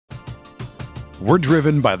We're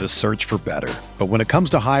driven by the search for better. But when it comes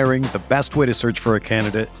to hiring, the best way to search for a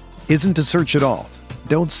candidate isn't to search at all.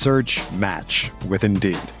 Don't search, match with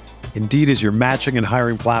Indeed. Indeed is your matching and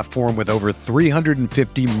hiring platform with over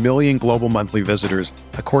 350 million global monthly visitors,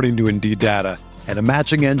 according to Indeed data, and a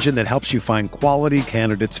matching engine that helps you find quality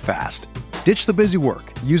candidates fast. Ditch the busy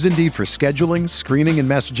work. Use Indeed for scheduling, screening, and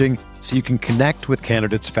messaging so you can connect with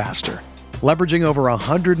candidates faster. Leveraging over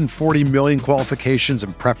 140 million qualifications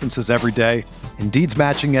and preferences every day, Indeed's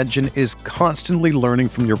matching engine is constantly learning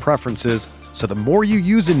from your preferences, so the more you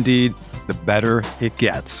use Indeed, the better it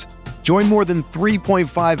gets. Join more than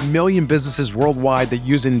 3.5 million businesses worldwide that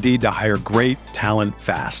use Indeed to hire great talent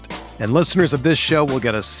fast. And listeners of this show will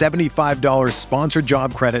get a $75 sponsored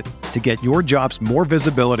job credit to get your jobs more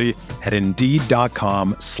visibility at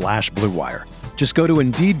Indeed.com/Blue Wire. Just go to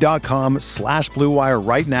Indeed.com/Blue Wire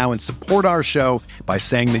right now and support our show by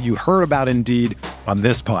saying that you heard about Indeed on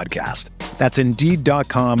this podcast. That's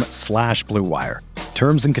Indeed.com/Blue Wire.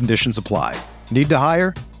 Terms and conditions apply. Need to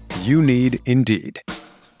hire? You need Indeed.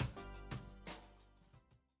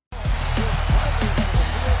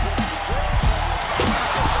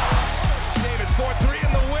 Davis for three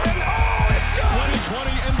in the win. Oh, it's good. 2020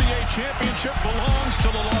 NBA championship belongs to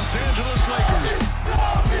the Los Angeles Lakers.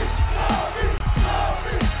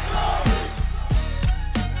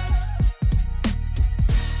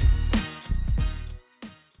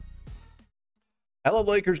 Hello,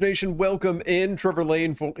 Lakers Nation. Welcome in. Trevor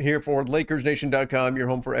Lane here for LakersNation.com, your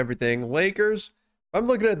home for everything Lakers. I'm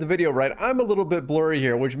looking at the video right. I'm a little bit blurry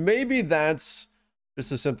here, which maybe that's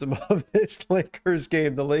just a symptom of this Lakers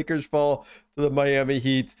game. The Lakers fall to the Miami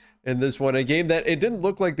Heat in this one, a game that it didn't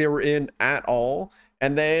look like they were in at all.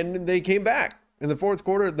 And then they came back. In the fourth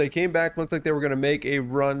quarter, they came back, looked like they were going to make a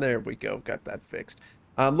run. There we go. Got that fixed.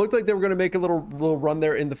 Looked like they were going to make a little run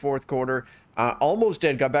there in the fourth quarter. Almost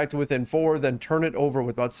did. Got back to within 4, then turn it over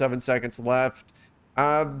with about 7 seconds left.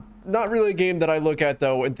 Not really a game that I look at,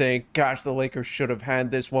 though, and think, gosh, the Lakers should have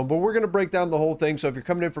had this one. But we're going to break down the whole thing. So if you're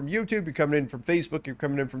coming in from YouTube, you're coming in from Facebook, you're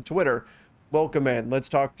coming in from Twitter, welcome in. Let's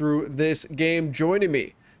talk through this game. Joining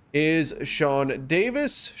me is Sean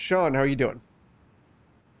Davis. Sean, how are you doing?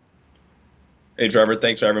 Hey, Trevor,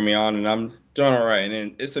 thanks for having me on, and I'm doing all right.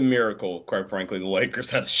 And it's a miracle, quite frankly, the Lakers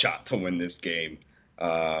had a shot to win this game.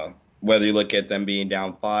 Whether you look at them being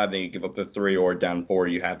down 5, then you give up the 3, or down 4,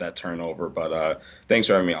 you have that turnover. But thanks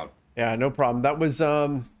for having me on. Yeah, no problem. That was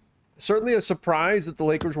certainly a surprise that the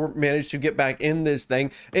Lakers managed to get back in this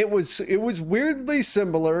thing. It was weirdly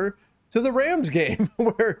similar to the Rams game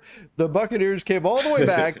where the Buccaneers came all the way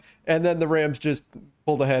back and then the Rams just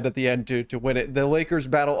pulled ahead at the end to win it. The Lakers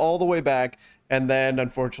battle all the way back, and then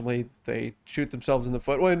unfortunately they shoot themselves in the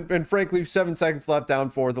foot. And frankly, 7 seconds left, down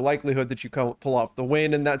 4. The likelihood that you pull off the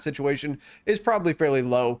win in that situation is probably fairly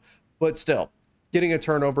low, but still, getting a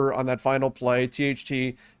turnover on that final play,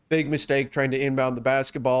 THT, big mistake trying to inbound the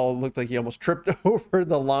basketball. It looked like he almost tripped over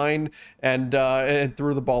the line and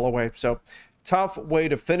threw the ball away. So tough way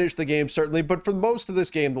to finish the game, certainly. But for most of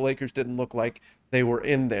this game, the Lakers didn't look like they were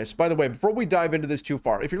in this. By the way, before we dive into this too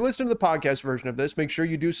far, if you're listening to the podcast version of this, make sure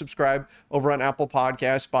you do subscribe over on Apple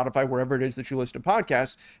Podcasts, Spotify, wherever it is that you listen to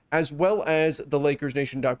podcasts, as well as the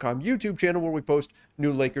LakersNation.com YouTube channel, where we post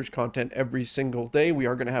new Lakers content every single day. We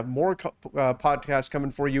are going to have more podcasts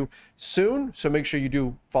coming for you soon, so make sure you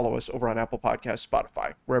do follow us over on Apple Podcasts,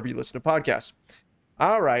 Spotify, wherever you listen to podcasts.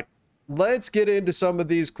 All right. Let's get into some of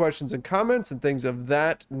these questions and comments and things of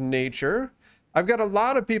that nature. I've got a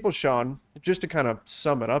lot of people, Sean, just to kind of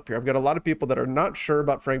sum it up here, I've got a lot of people that are not sure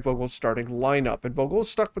about Frank Vogel's starting lineup. And Vogel's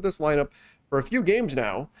stuck with this lineup for a few games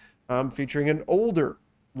now, featuring an older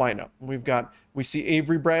lineup. We see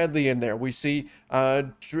Avery Bradley in there. We see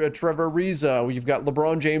Trevor Ariza. You've got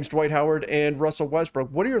LeBron James, Dwight Howard, and Russell Westbrook.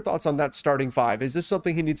 What are your thoughts on that starting 5? Is this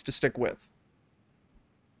something he needs to stick with?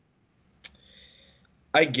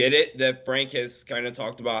 I get it that Frank has kind of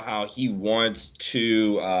talked about how he wants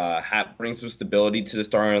to bring some stability to the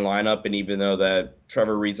starting lineup. And even though that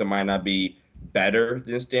Trevor Ariza might not be better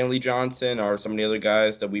than Stanley Johnson or some of the other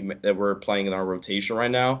guys that we're playing in our rotation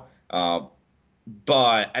right now,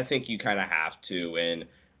 but I think you kind of have to. And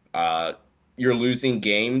you're losing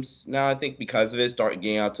games now, I think, because of it. Start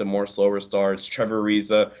getting out to more slower starts. Trevor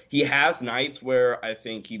Ariza, he has nights where I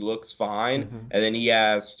think he looks fine, and then he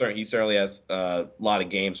certainly has a lot of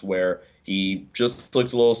games where he just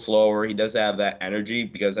looks a little slower. He does have that energy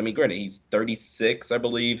because, I mean, granted, he's 36, I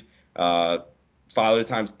believe. Father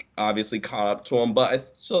Time's obviously caught up to him, but I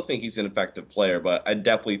still think he's an effective player. But I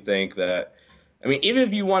definitely think that, I mean, even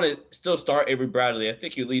if you want to still start Avery Bradley, I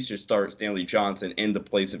think you at least should start Stanley Johnson in the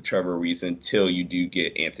place of Trevor Ariza until you do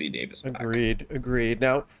get Anthony Davis back. Agreed.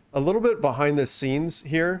 Now, a little bit behind the scenes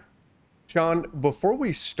here. Sean, before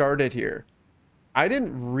we started here, I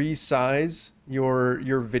didn't resize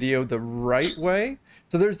your video the right way.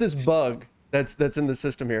 So there's this bug that's in the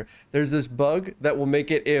system here. There's this bug that will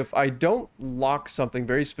make it, if I don't lock something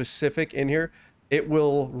very specific in here, it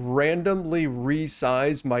will randomly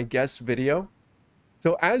resize my guest video.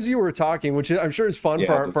 So as you were talking, which I'm sure is fun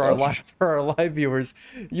for our live viewers,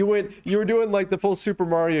 you were doing like the full Super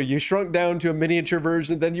Mario. You shrunk down to a miniature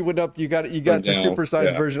version, then you went up. You got the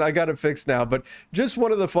supersized version. I got it fixed now. But just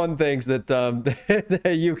one of the fun things that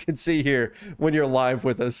that you can see here when you're live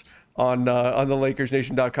with us on the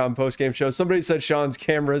LakersNation.com postgame show. Somebody said Sean's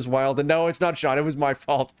camera is wild, and no, it's not Sean. It was my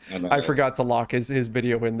fault. I forgot to lock his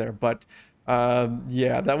video in there. But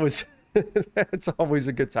yeah, that was. That's always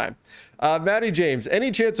a good time. Matty James,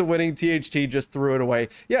 any chance of winning? THT just threw it away.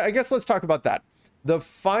 Yeah, I guess let's talk about that. The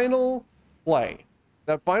final play,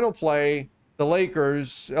 the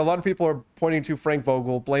Lakers, a lot of people are pointing to Frank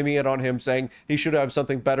Vogel, blaming it on him, saying he should have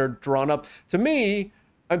something better drawn up. To me,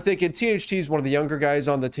 I'm thinking THT is one of the younger guys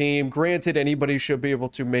on the team. Granted, anybody should be able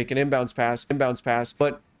to make an inbounds pass,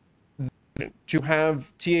 but to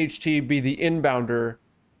have THT be the inbounder,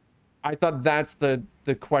 I thought that's the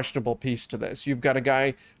questionable piece to this. You've got a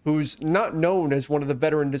guy who's not known as one of the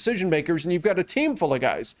veteran decision makers, and you've got a team full of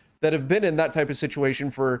guys that have been in that type of situation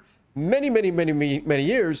for many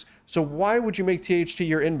years. So why would you make THT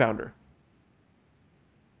your inbounder?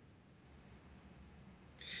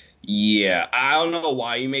 Yeah, I don't know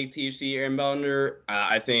why you make THT your inbounder.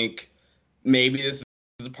 I think maybe this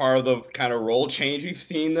is part of the kind of role change we've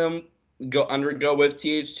seen them undergo with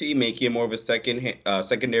THT, making him more of a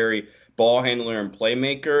secondary ball handler and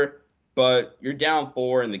playmaker. But you're down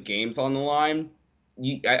 4 and the game's on the line.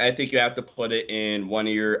 I think you have to put it in one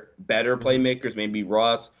of your better playmakers, maybe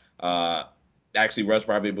Russ. Actually, Russ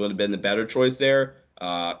probably would have been the better choice there,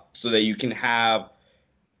 so that you can have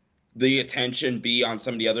the attention be on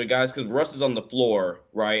some of the other guys, because Russ is on the floor,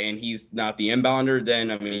 right, and he's not the inbounder. Then,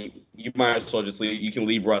 I mean, you might as well you can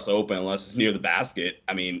leave Russ open unless it's near the basket.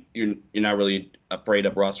 I mean, you're not really afraid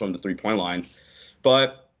of Russ from the 3-point line.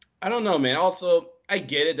 But I don't know, man. Also, I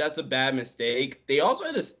get it. That's a bad mistake. They also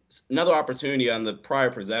had another opportunity on the prior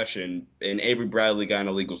possession, and Avery Bradley got an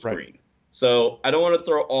illegal screen. Right. So I don't want to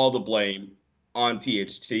throw all the blame on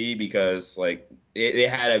THT, because like they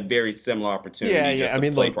had a very similar opportunity. Yeah. I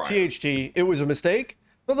mean, look, THT, it was a mistake.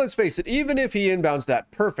 But let's face it, even if he inbounds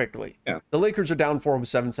that perfectly, the Lakers are down 4 with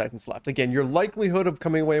 7 seconds left. Again, your likelihood of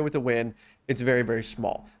coming away with a win, it's very, very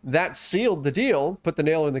small. That sealed the deal, put the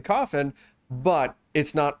nail in the coffin, but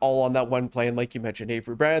it's not all on that one play. And like you mentioned,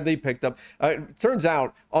 Avery Bradley picked up. It turns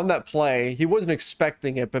out on that play, he wasn't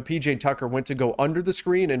expecting it, but PJ Tucker went to go under the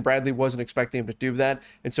screen, and Bradley wasn't expecting him to do that.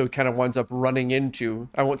 And so he kind of winds up running into,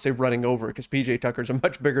 I won't say running over, because PJ Tucker's a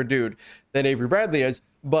much bigger dude than Avery Bradley is,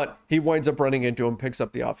 but he winds up running into him, picks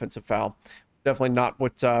up the offensive foul. Definitely not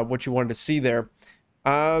what you wanted to see there.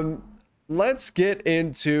 Let's get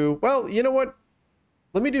into, well, you know what?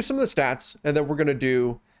 Let me do some of the stats, and then we're going to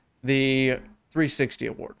do the 360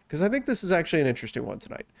 award, because I think this is actually an interesting one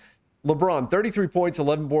tonight. LeBron, 33 points,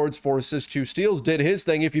 11 boards, 4 assists, 2 steals, did his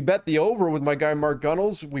thing. If you bet the over with my guy Mark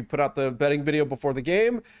Gunnels, we put out the betting video before the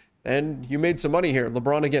game, and you made some money here.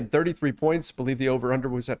 LeBron, again, 33 points. Believe the over-under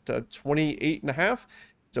was at 28.5.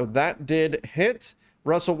 So that did hit.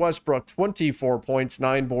 Russell Westbrook, 24 points,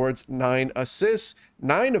 9 boards, 9 assists,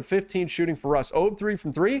 9 of 15 shooting for Russ. 0 of 3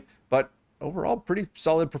 from 3, but overall, pretty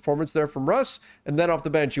solid performance there from Russ. And then off the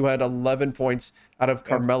bench, you had 11 points out of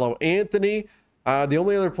Carmelo Anthony. The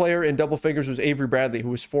only other player in double figures was Avery Bradley, who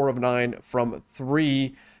was 4 of 9 from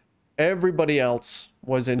 3. Everybody else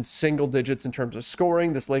was in single digits in terms of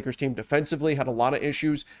scoring. This Lakers team defensively had a lot of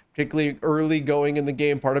issues, particularly early going in the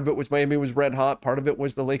game. Part of it was Miami was red hot. Part of it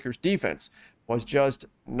was the Lakers defense was just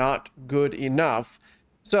not good enough.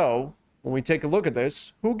 So when we take a look at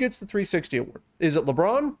this, who gets the 360 award? Is it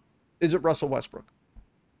LeBron? Is it Russell Westbrook?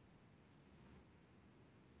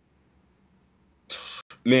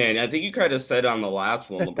 Man, I think you kind of said on the last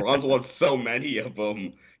one, LeBron's won so many of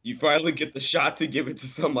them. You finally get the shot to give it to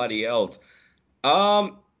somebody else.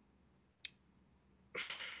 I'm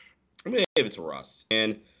going to give it to Russ.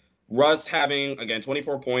 And Russ having, again,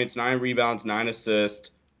 24 points, 9 rebounds, 9 assists,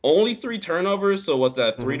 only 3 turnovers. So what's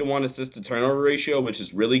that, 3-to-1 assist to turnover ratio, which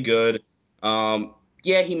is really good.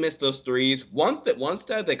 Yeah, he missed those threes. One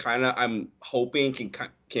stat that kind of I'm hoping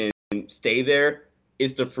can stay there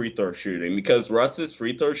is the free throw shooting, because Russ's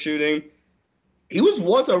free throw shooting, he was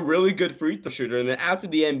once a really good free throw shooter, and then after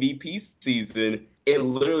the MVP season, it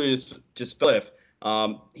literally just flipped.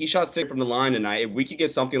 He shot 6 from the line tonight. If we could get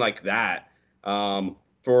something like that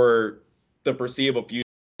for the foreseeable future,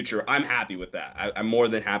 future, I'm happy with that. I'm more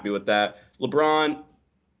than happy with that. LeBron,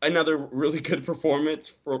 another really good performance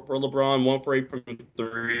for LeBron, 1 for 8 from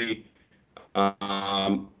 3.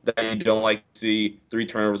 That you don't like to see. 3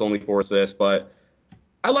 turnovers, only 4 assists. But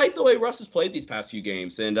I like the way Russ has played these past few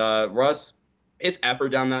games. And Russ, his effort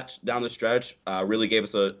down the stretch really gave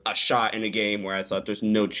us a shot in a game where I thought there's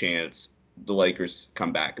no chance the Lakers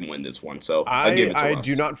come back and win this one. So I give it to Russ. I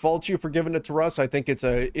do not fault you for giving it to Russ. I think it's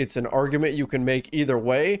an argument you can make either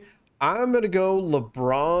way. I'm going to go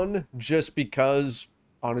LeBron just because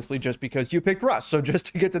you picked Russ. So just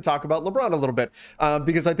to get to talk about LeBron a little bit,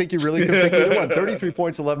 because I think you really can pick either one. 33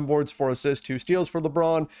 points, 11 boards, 4 assists, 2 steals for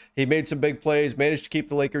LeBron. He made some big plays, managed to keep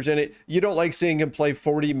the Lakers in it. You don't like seeing him play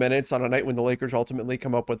 40 minutes on a night when the Lakers ultimately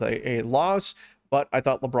come up with a loss. But I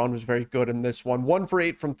thought LeBron was very good in this one. 1 for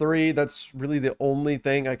 8 from 3. That's really the only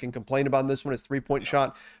thing I can complain about in this one. His 3-point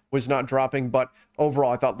shot was not dropping. But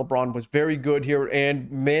overall, I thought LeBron was very good here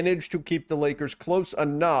and managed to keep the Lakers close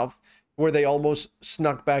enough where they almost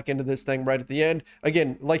snuck back into this thing right at the end.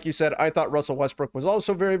 Again, like you said, I thought Russell Westbrook was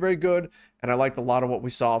also very, very good. And I liked a lot of what we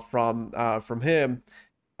saw from him.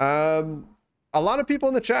 A lot of people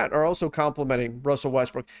in the chat are also complimenting Russell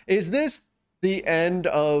Westbrook. Is this the end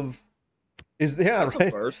of... Is this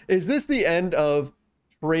the end of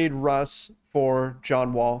trade Russ for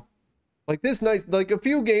John Wall? Like a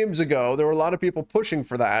few games ago, there were a lot of people pushing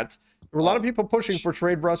for that. There were a lot of people pushing for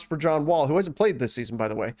trade Russ for John Wall, who hasn't played this season, by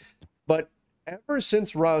the way. But ever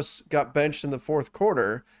since Russ got benched in the fourth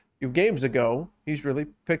quarter, a few games ago, he's really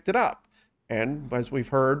picked it up. And as we've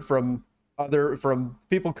heard from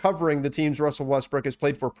people covering the teams Russell Westbrook has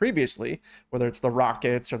played for previously, whether it's the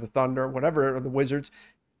Rockets or the Thunder, whatever, or the Wizards,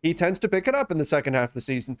 he tends to pick it up in the second half of the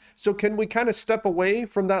season. So can we kind of step away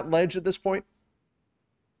from that ledge at this point?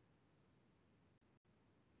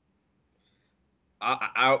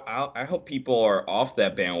 I hope people are off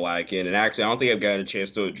that bandwagon. And actually, I don't think I've gotten a chance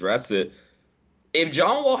to address it. If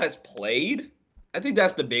John Wall has played, I think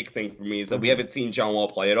that's the big thing for me is that we haven't seen John Wall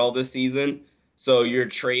play at all this season. So your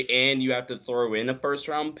trade, and you have to throw in a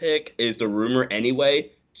first-round pick, is the rumor anyway,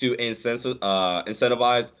 to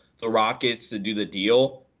incentivize the Rockets to do the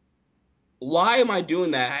deal. Why am I doing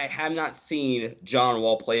that? I have not seen John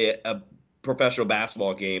Wall play a professional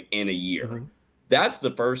basketball game in a year. Mm-hmm. That's the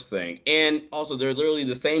first thing. And also, they're literally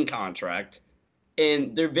the same contract.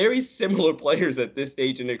 And they're very similar players at this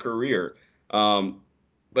stage in their career.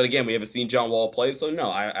 But again, we haven't seen John Wall play. So, no,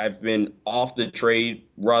 I've been off the trade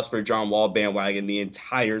Russ for John Wall bandwagon the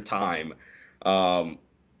entire time. And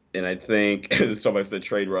I think somebody said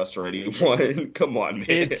trade Russ already. Come on,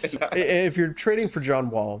 man. If you're trading for John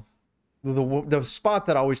Wall, the spot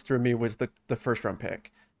that always threw me was the first round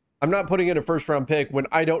pick. I'm not putting in a first round pick when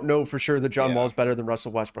I don't know for sure that John Wall is better than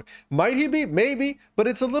Russell Westbrook. Might he be? Maybe. But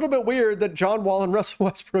it's a little bit weird that John Wall and Russell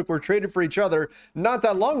Westbrook were traded for each other not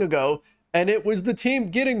that long ago. And it was the team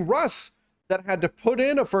getting Russ that had to put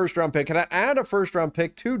in a first round pick and add a first round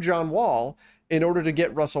pick to John Wall in order to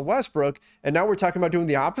get Russell Westbrook. And now we're talking about doing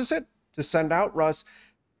the opposite to send out Russ.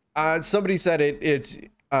 Somebody said it's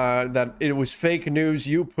that it was fake news.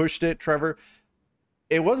 You pushed it, Trevor.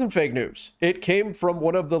 It wasn't fake news. It came from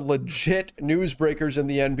one of the legit newsbreakers in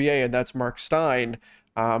the NBA, and that's Mark Stein.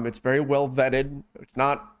 It's very well vetted. It's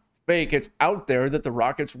not fake. It's out there that the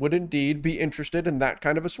Rockets would indeed be interested in that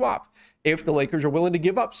kind of a swap if the Lakers are willing to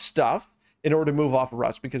give up stuff in order to move off of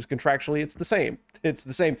Russ, because contractually it's the same. It's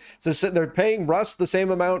the same. So they're paying Russ the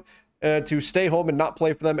same amount to stay home and not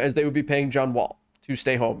play for them as they would be paying John Wall to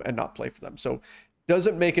stay home and not play for them. So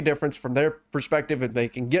doesn't make a difference from their perspective. If they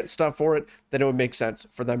can get stuff for it, then it would make sense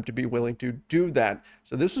for them to be willing to do that.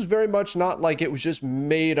 So this was very much not like it was just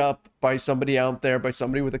made up by somebody out there, by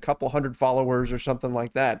somebody with a couple hundred followers or something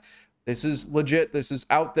like that. This is legit. This is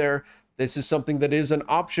out there. This is something that is an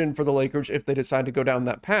option for the Lakers if they decide to go down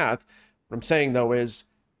that path. What I'm saying, though, is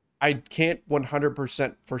I can't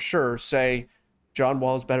 100% for sure say John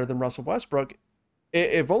Wall is better than Russell Westbrook,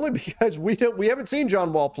 if only because we haven't seen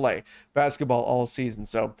John Wall play basketball all season.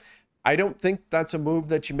 So I don't think that's a move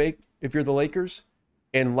that you make if you're the Lakers,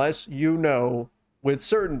 unless you know with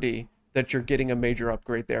certainty that you're getting a major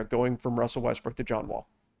upgrade there, going from Russell Westbrook to John Wall.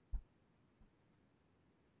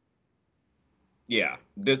 Yeah,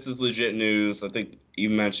 this is legit news. I think you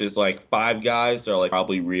mentioned it's like 5 guys that are like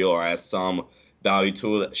probably real or has some value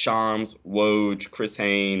to it. Shams, Woj, Chris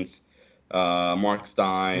Haynes, Mark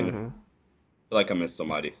Stein. Mm-hmm. I feel like I missed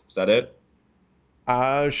somebody. Is that it?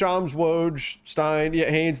 Shams, Woj, Stein,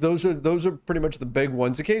 Haynes. Those are pretty much the big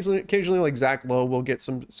ones. Occasionally like Zach Lowe will get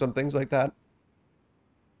some things like that.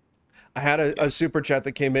 I had a super chat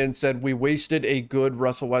that came in and said we wasted a good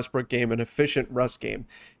Russell Westbrook game, an efficient Russ game.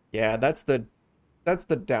 Yeah, that's the that's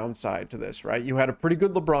the downside to this, right? You had a pretty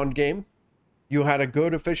good LeBron game. You had a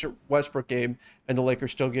good, efficient Westbrook game, and the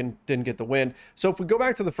Lakers still didn't get the win. So if we go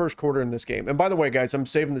back to the first quarter in this game, and by the way, guys, I'm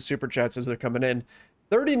saving the super chats as they're coming in.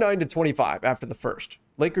 39-25 after the first.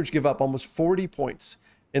 Lakers give up almost 40 points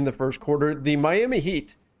in the first quarter. The Miami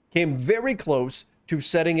Heat came very close to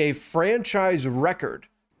setting a franchise record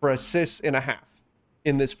for assists in a half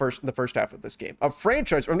in the first half of this game. A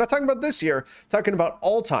franchise, I'm not talking about this year, I'm talking about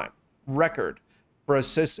all-time record for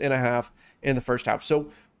assists in a half in the first half. So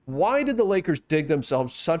why did the Lakers dig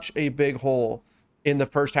themselves such a big hole in the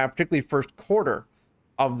first half, particularly first quarter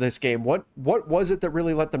of this game? What was it that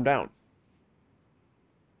really let them down?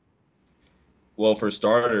 Well, for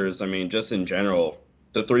starters, I mean, just in general,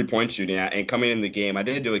 the three-point shooting and coming in the game, I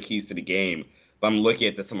didn't do a keys to the game, but I'm looking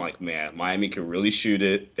at this, I'm like, man, Miami can really shoot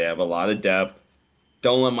it. They have a lot of depth.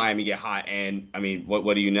 Don't let Miami get hot. And, I mean,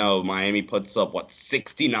 what do you know? Miami puts up,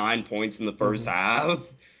 69 points in the first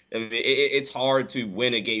half? I mean, it's hard to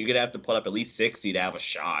win a game. You're going to have to put up at least 60 to have a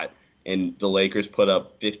shot. And the Lakers put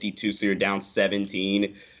up 52, so you're down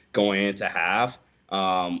 17 going into half.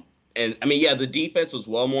 And, I mean, yeah, the defense was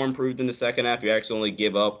well more improved in the second half. You actually only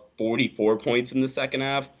give up 44 points in the second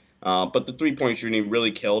half. But the three-point shooting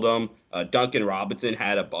really killed them. Duncan Robinson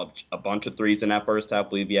had a bunch of threes in that first half. I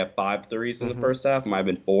believe he had 5 threes in the first half. It might have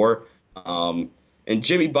been 4. And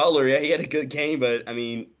Jimmy Butler, yeah, he had a good game. But, I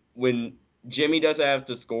mean, when Jimmy doesn't have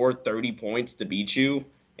to score 30 points to beat you,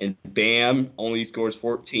 and Bam only scores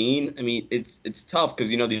 14. I mean, it's tough because,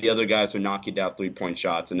 the other guys are knocking down three-point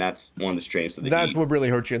shots, and that's one of the strengths of the That's Heat. what really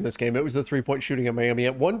hurt you in this game. It was the three-point shooting at Miami.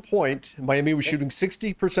 At one point, Miami was shooting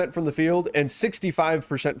 60% from the field and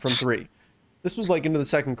 65% from three. This was like into the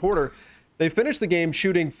second quarter. They finished the game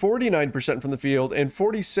shooting 49% from the field and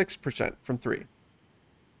 46% from three.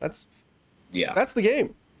 That's the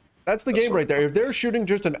game. That's the game right there. If they're shooting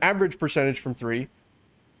just an average percentage from three,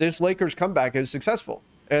 this Lakers comeback is successful.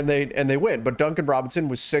 And they win. But Duncan Robinson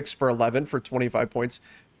was 6 for 11 for 25 points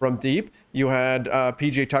from deep. You had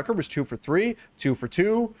PJ Tucker was 2 for 3, 2 for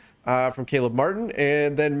 2 from Caleb Martin.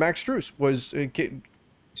 And then Max Strus was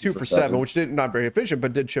 2 for 7, which not very efficient,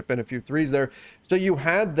 but did chip in a few threes there. So you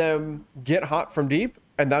had them get hot from deep,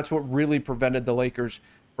 and that's what really prevented the Lakers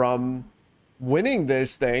from winning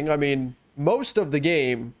this thing. I mean, most of the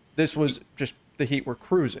game, this was just the Heat were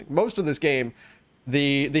cruising. Most of this game,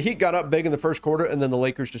 the Heat got up big in the first quarter, and then the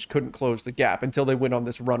Lakers just couldn't close the gap until they went on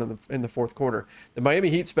this run in the fourth quarter. The Miami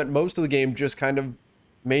Heat spent most of the game just kind of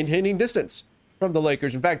maintaining distance from the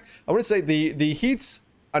Lakers. In fact, I want to say the Heat's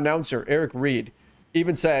announcer, Eric Reed,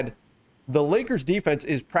 even said the Lakers defense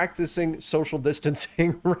is practicing social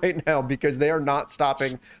distancing right now because they are not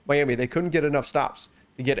stopping Miami. They couldn't get enough stops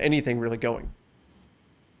to get anything really going.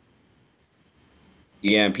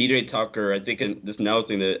 Yeah, and PJ Tucker, I think this is another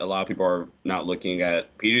thing that a lot of people are not looking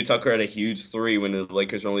at. PJ Tucker had a huge 3 when the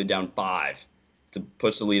Lakers were only down 5 to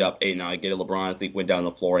push the lead up 8. Now I get it. LeBron, I think, went down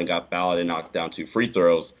the floor and got fouled and knocked down 2 free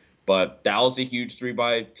throws. But that was a huge 3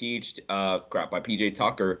 by PJ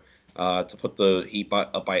Tucker to put the Heat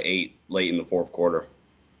up by 8 late in the fourth quarter.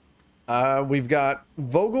 We've got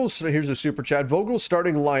Vogel's. Here's a super chat. Vogel's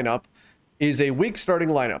starting lineup is a weak starting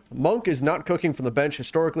lineup. Monk is not cooking from the bench.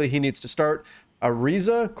 Historically, he needs to start.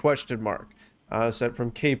 Ariza, ? Sent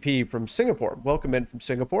from KP from Singapore. Welcome in from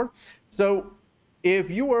Singapore. So if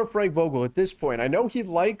you are Frank Vogel at this point, I know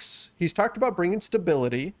he's talked about bringing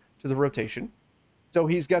stability to the rotation. So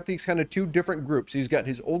he's got these kind of 2 different groups. He's got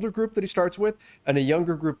his older group that he starts with and a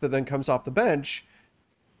younger group that then comes off the bench.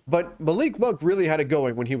 But Malik Monk really had it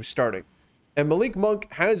going when he was starting. And Malik Monk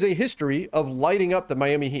has a history of lighting up the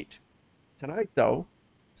Miami Heat. Tonight, though,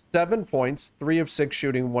 7 points, 3 of 6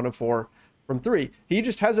 shooting, 1 of 4 from 3. He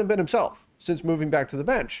just hasn't been himself since moving back to the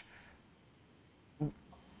bench.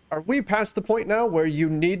 Are we past the point now where you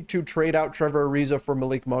need to trade out Trevor Ariza for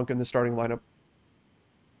Malik Monk in the starting lineup?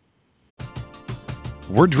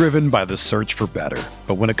 We're driven by the search for better.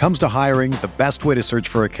 But when it comes to hiring, the best way to search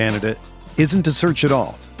for a candidate isn't to search at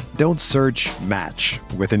all. Don't search, match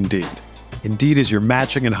with Indeed. Indeed is your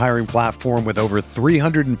matching and hiring platform with over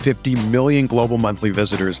 350 million global monthly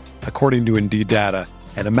visitors, according to Indeed data,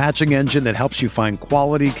 and a matching engine that helps you find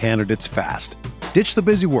quality candidates fast. Ditch the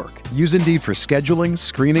busy work. Use Indeed for scheduling,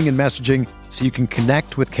 screening, and messaging so you can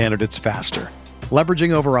connect with candidates faster. Leveraging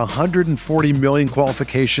over 140 million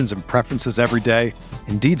qualifications and preferences every day,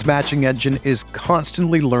 Indeed's matching engine is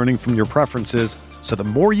constantly learning from your preferences, so the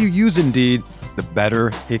more you use Indeed, the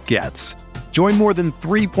better it gets. Join more than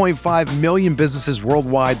 3.5 million businesses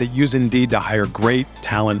worldwide that use Indeed to hire great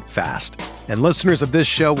talent fast. And listeners of this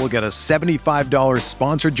show will get a $75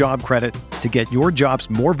 sponsored job credit to get your jobs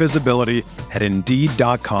more visibility at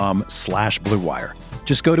Indeed.com/Blue Wire.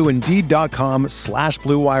 Just go to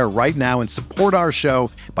Indeed.com/Blue Wire right now and support our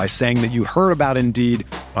show by saying that you heard about Indeed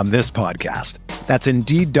on this podcast. That's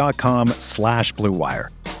Indeed.com/Blue Wire.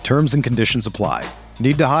 Terms and conditions apply.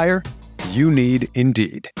 Need to hire? You need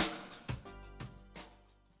Indeed.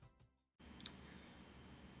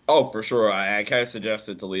 Oh, for sure. I kind of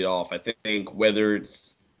suggested to lead off. I think whether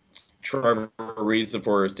it's Trevor Ariza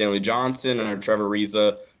for Stanley Johnson or Trevor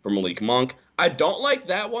Ariza for Malik Monk, I don't like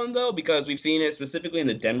that one, though, because we've seen it specifically in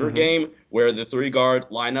the Denver game where the 3-guard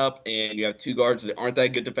lineup and you have 2 guards that aren't that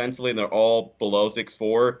good defensively and they're all below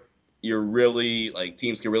 6'4". You're really, like,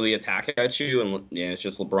 teams can really attack at you. And it's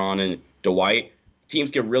just LeBron and Dwight. Teams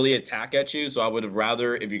can really attack at you. So I would have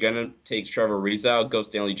rather, if you're going to take Trevor Ariza out, go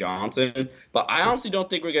Stanley Johnson. But I honestly don't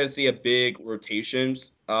think we're going to see a big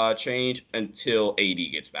rotations change until AD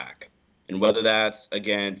gets back. And whether that's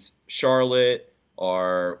against Charlotte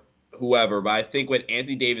or whoever. But I think when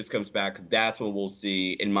Anthony Davis comes back, that's when we'll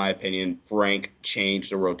see, in my opinion, Frank change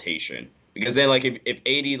the rotation. Because then, like, if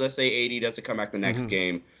AD, let's say AD doesn't come back the next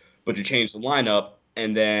game, but you change the lineup,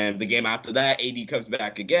 and then the game after that, AD comes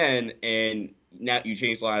back again, and now you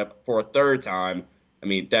change the lineup for a third time. I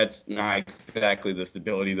mean, that's not exactly the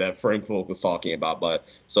stability that Frank Vogel was talking about. But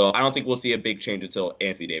so I don't think we'll see a big change until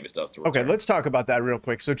Anthony Davis does. Okay, let's talk about that real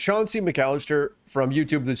quick. So Chauncey McAllister from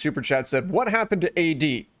YouTube, the Super Chat, said, what happened to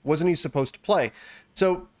AD? Wasn't he supposed to play?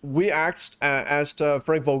 So we asked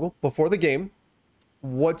Frank Vogel before the game,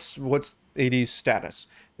 what's AD's status?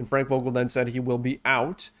 And Frank Vogel then said he will be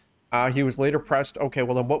out. He was later pressed, okay,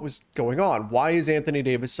 well then what was going on? Why is Anthony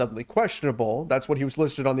Davis suddenly questionable? That's what he was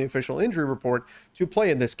listed on the official injury report to play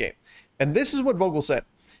in this game. And this is what Vogel said.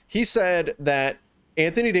 He said that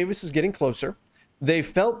Anthony Davis is getting closer. They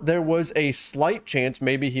felt there was a slight chance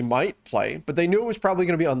maybe he might play, but they knew it was probably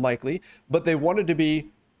going to be unlikely, but they wanted to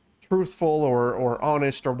be truthful or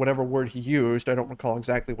honest or whatever word he used. I don't recall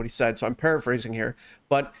exactly what he said, so I'm paraphrasing here,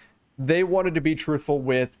 but they wanted to be truthful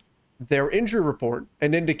with their injury report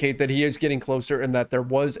and indicate that he is getting closer and that there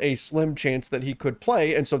was a slim chance that he could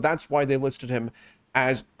play. And so that's why they listed him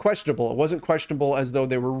as questionable. It wasn't questionable as though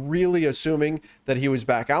they were really assuming that he was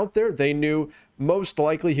back out there. They knew most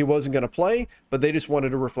likely he wasn't going to play, but they just wanted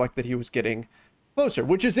to reflect that he was getting closer,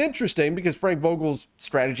 which is interesting because Frank Vogel's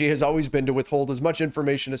strategy has always been to withhold as much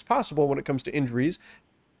information as possible when it comes to injuries.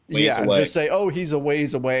 Just say, oh, he's a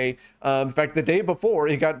ways away. In fact, the day before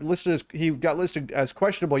he got listed as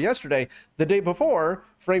questionable yesterday. The day before,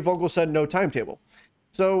 Frank Vogel said no timetable.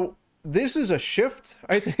 So this is a shift,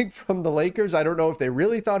 I think, from the Lakers. I don't know if they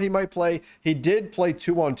really thought he might play. He did play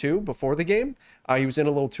 2-on-2 before the game. He was in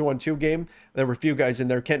a little 2-on-2 game. There were a few guys in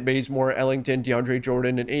there. Kent Bazemore, Ellington, DeAndre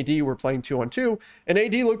Jordan, and AD were playing 2-on-2. And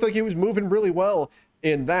AD looked like he was moving really well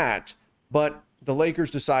in that. But the Lakers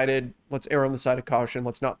decided, let's err on the side of caution.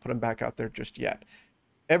 Let's not put him back out there just yet.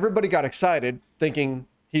 Everybody got excited thinking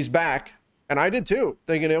he's back. And I did too,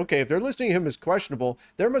 thinking, okay, if they're listing him as questionable,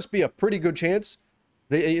 there must be a pretty good chance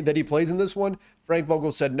that he plays in this one. Frank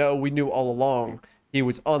Vogel said, no, we knew all along he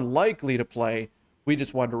was unlikely to play. We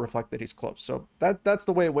just wanted to reflect that he's close. So that's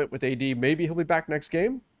the way it went with AD. Maybe he'll be back next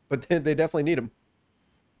game, but they definitely need him.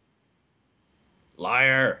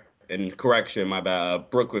 Liar. And correction, my bad.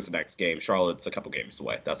 Brooklyn's the next game. Charlotte's a couple games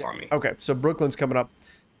away. That's on me. Okay, so Brooklyn's coming up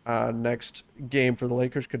next game for the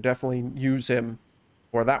Lakers. Could definitely use him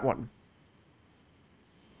for that one.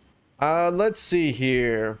 Let's see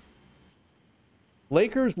here.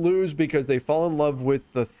 Lakers lose because they fall in love with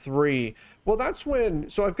the 3. Well, that's when...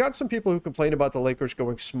 So I've got some people who complain about the Lakers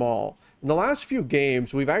going small. In the last few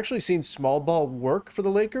games, we've actually seen small ball work for the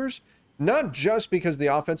Lakers. Not just because of the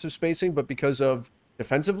offensive spacing, but because of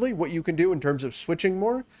defensively, what you can do in terms of switching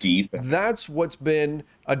more. Defense. That's what's been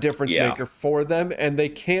a difference maker for them, and they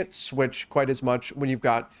can't switch quite as much when you've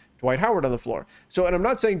got Dwight Howard on the floor. So, and I'm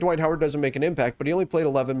not saying Dwight Howard doesn't make an impact, but he only played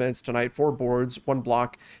 11 minutes tonight, 4 boards, 1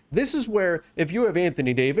 block. This is where, if you have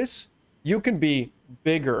Anthony Davis, you can be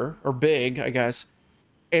bigger, or big, I guess,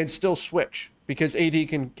 and still switch, because AD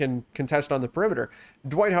can contest on the perimeter.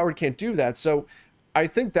 Dwight Howard can't do that, so I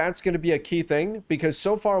think that's going to be a key thing, because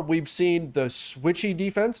so far we've seen the switchy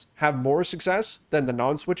defense have more success than the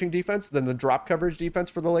non-switching defense, than the drop coverage defense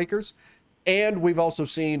for the Lakers. And we've also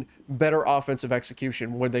seen better offensive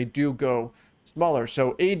execution when they do go smaller.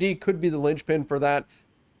 So AD could be the linchpin for that,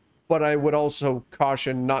 but I would also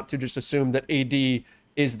caution not to just assume that AD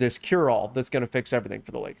is this cure-all that's going to fix everything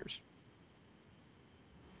for the Lakers.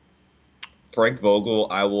 Frank Vogel,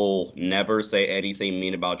 I will never say anything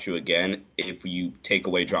mean about you again if you take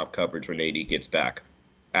away drop coverage when AD gets back.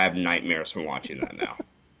 I have nightmares from watching that now.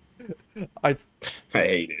 I I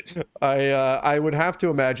hate it. I would have to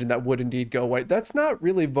imagine that would indeed go away. That's not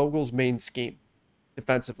really Vogel's main scheme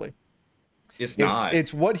defensively. It's not.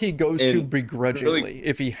 It's what he goes to And begrudgingly really,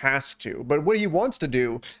 if he has to. But what he wants to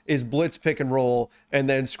do is blitz, pick and roll, and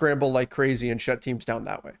then scramble like crazy and shut teams down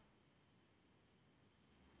that way.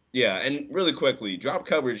 yeah, and really quickly, drop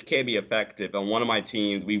coverage can be effective. On one of my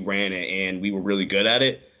teams, we ran it and we were really good at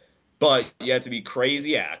it. But you have to be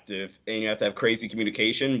crazy active and you have to have crazy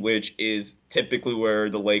communication, which is typically where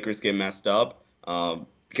the Lakers get messed up.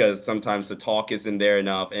 Because sometimes the talk isn't there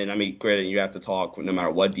enough. And I mean, granted, you have to talk no matter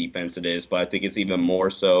what defense it is, but I think it's even more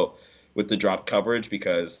so with the drop coverage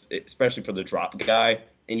because, especially for the drop guy,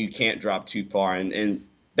 and you can't drop too far. And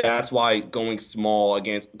that's why going small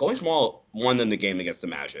won them the game against the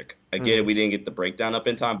Magic. I get it, we didn't get the breakdown up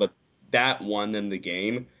in time, but that won them the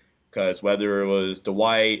game because whether it was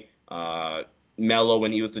Dwight, Melo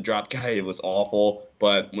when he was the drop guy, it was awful.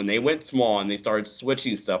 But when they went small and they started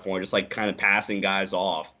switching stuff more, just like kind of passing guys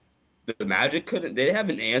off, the Magic they didn't have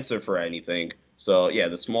an answer for anything. So yeah,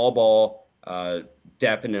 the small ball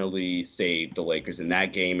definitely saved the Lakers in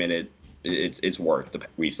that game, and it's worked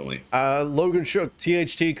recently. Logan Shook,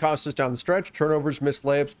 THT cost us down the stretch. Turnovers, missed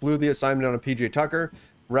layups, blew the assignment on a PJ Tucker.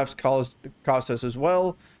 Refs cost us as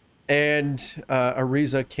well. And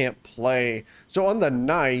Ariza can't play. So on the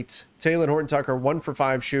night, Talen Horton-Tucker 1 for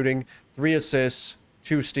 5 shooting, 3 assists,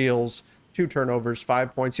 2 steals, 2 turnovers,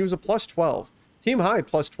 5 points. He was a plus 12. Team high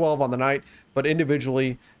plus 12 on the night, but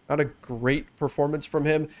individually, not a great performance from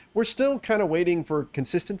him. We're still kind of waiting for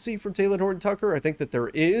consistency from Talen Horton-Tucker. I think that there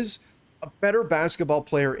is a better basketball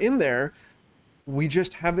player in there. We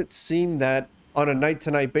just haven't seen that on a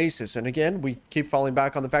night-to-night basis. And again, we keep falling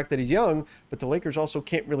back on the fact that he's young, but the Lakers also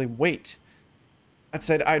can't really wait. That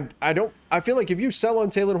said, I feel like if you sell on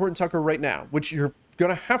Talen Horton-Tucker right now, which you're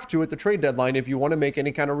going to have to at the trade deadline if you want to make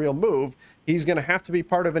any kind of real move, he's going to have to be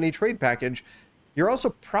part of any trade package. You're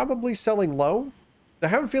also probably selling low. I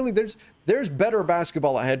have a feeling there's better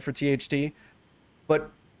basketball ahead for THT, but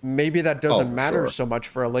maybe that doesn't matter so much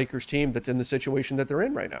for a Lakers team that's in the situation that they're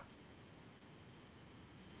in right now.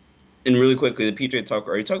 And really quickly, the PJ Tucker,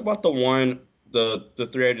 are you talking about the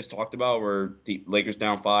three I just talked about where the Lakers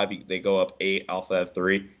down 5, they go up 8 off that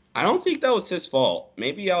 3? I don't think that was his fault.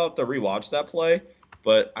 Maybe I'll have to rewatch that play,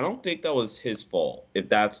 but I don't think that was his fault if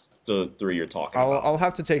that's the 3 you're talking about. I'll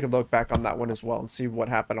have to take a look back on that one as well and see what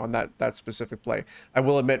happened on that specific play. I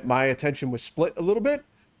will admit my attention was split a little bit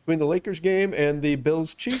between the Lakers game and the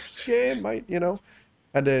Bills-Chiefs game.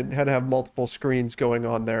 Had to have multiple screens going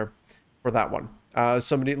on there for that one.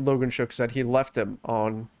 Logan Shook said he left him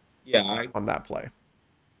on that play.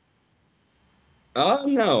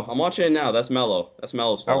 No, I'm watching it now. That's Melo. That's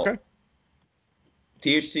Melo's fault. Okay.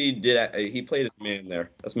 THT he played his man there.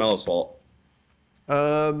 That's Melo's fault.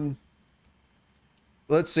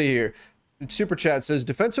 Let's see here. Super Chat says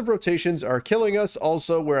defensive rotations are killing us.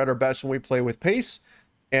 Also, we're at our best when we play with pace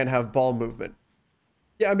and have ball movement.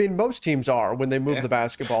 Yeah, I mean, most teams are. When they move the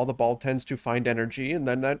basketball, the ball tends to find energy, and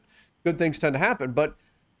then good things tend to happen. But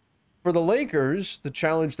for the Lakers, the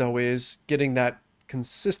challenge, though, is getting that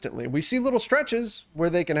consistently. We see little stretches where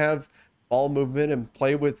they can have ball movement and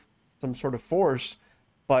play with some sort of force,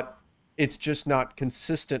 but it's just not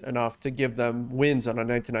consistent enough to give them wins on a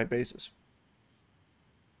night-to-night basis.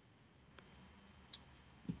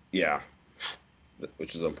 Yeah,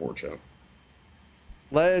 which is unfortunate.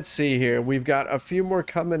 Let's see here. We've got a few more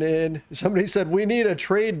coming in. Somebody said we need a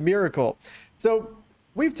trade miracle. So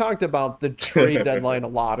we've talked about the trade deadline a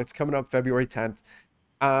lot. It's coming up February 10th.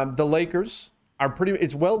 The Lakers are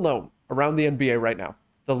it's well known around the NBA right now.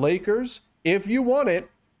 The Lakers, if you want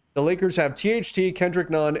it, the Lakers have THT, Kendrick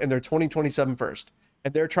Nunn, and their 2027 first.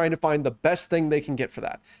 And they're trying to find the best thing they can get for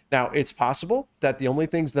that. Now, it's possible that the only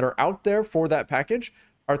things that are out there for that package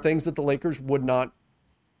are things that the Lakers would not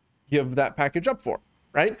give that package up for,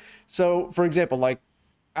 right? So, for example, like,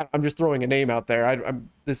 I'm just throwing a name out there.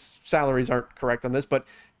 This salaries aren't correct on this, but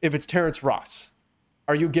if it's Terrence Ross,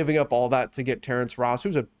 are you giving up all that to get Terrence Ross,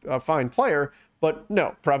 who's a fine player? But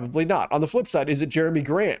no, probably not. On the flip side, is it Jeremy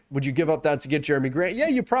Grant? Would you give up that to get Jeremy Grant? Yeah,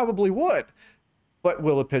 you probably would. But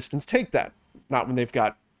will the Pistons take that? Not when they've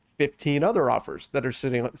got 15 other offers that are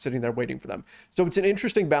sitting there waiting for them. So it's an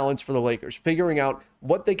interesting balance for the Lakers, figuring out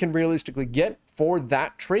what they can realistically get for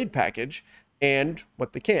that trade package and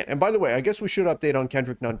what they can't. And by the way, I guess we should update on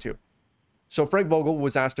Kendrick Nunn too. So Frank Vogel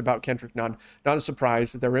was asked about Kendrick Nunn. Not a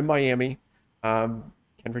surprise. They're in Miami.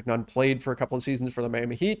 Kendrick Nunn played for a couple of seasons for the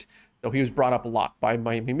Miami Heat, though he was brought up a lot by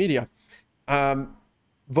Miami media.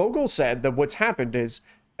 Vogel said that what's happened is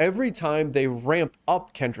every time they ramp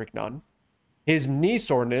up Kendrick Nunn, his knee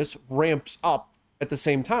soreness ramps up at the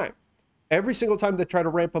same time. Every single time they try to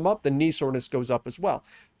ramp him up, the knee soreness goes up as well.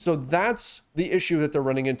 So that's the issue that they're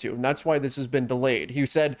running into, and that's why this has been delayed. He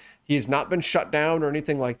said he has not been shut down or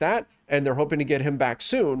anything like that, and they're hoping to get him back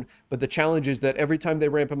soon, but the challenge is that every time they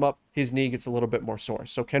ramp him up, his knee gets a little bit more sore.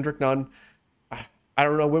 So Kendrick Nunn, I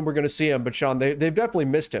don't know when we're going to see him, but Sean, they've definitely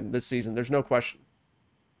missed him this season. There's no question.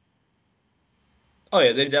 Oh,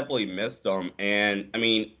 yeah, they definitely missed him. And, I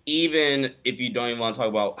mean, even if you don't even want to talk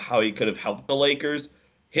about how he could have helped the Lakers,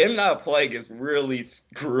 him not playing is really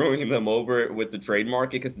screwing them over with the trade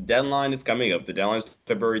market because the deadline is coming up. The deadline is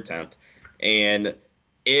February 10th. And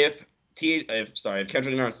if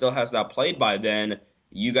Kendrick Nunn still has not played by then,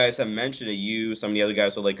 you guys have mentioned it. Some of the other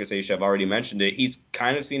guys with Lakers Nation have already mentioned it. He's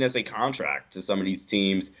kind of seen as a contract to some of these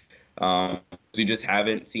teams. So you just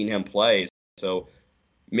haven't seen him play. So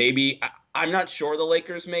maybe I'm not sure the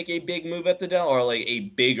Lakers make a big move at the deadline or like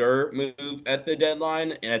a bigger move at the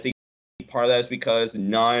deadline. And I think part of that is because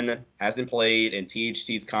Nunn hasn't played and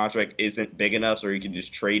THT's contract isn't big enough so you can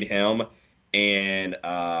just trade him and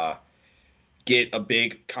get a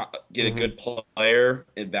good player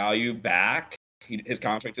and value back. His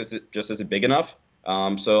contract just isn't big enough.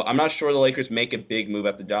 So I'm not sure the Lakers make a big move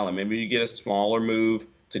at the deadline. Maybe you get a smaller move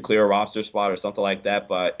to clear a roster spot or something like that.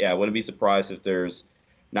 But yeah, I wouldn't be surprised if there's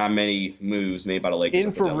not many moves made by the Lakers.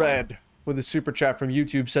 Infrared with a super chat from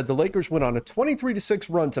YouTube said the Lakers went on a 23-6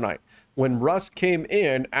 run tonight when Russ came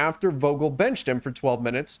in after Vogel benched him for 12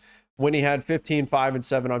 minutes when he had 15, 5, and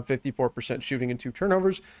 7 on 54% shooting and 2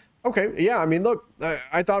 turnovers. Okay, yeah, I mean, look,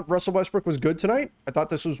 I thought Russell Westbrook was good tonight. I thought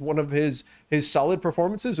this was one of his solid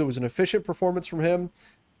performances. It was an efficient performance from him.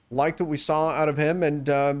 Liked what we saw out of him, and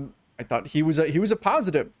I thought he was a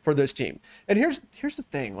positive for this team. And here's the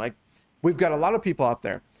thing, like, we've got a lot of people out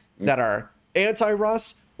there that are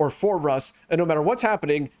anti-Russ or for Russ, and no matter what's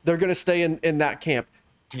happening, they're going to stay in that camp.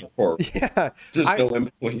 Yeah, just no in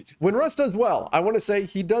between. When Russ does well, I want to say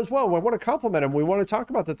he does well. I want to compliment him. We want to talk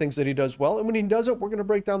about the things that he does well, and when he doesn't, we're going to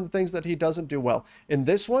break down the things that he doesn't do well. In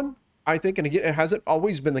this one, I think, and again, it hasn't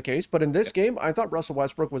always been the case, but in this game, I thought Russell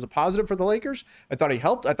Westbrook was a positive for the Lakers. I thought he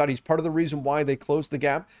helped. I thought he's part of the reason why they closed the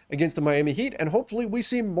gap against the Miami Heat, and hopefully we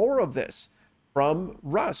see more of this from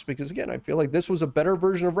Russ, because again, I feel like this was a better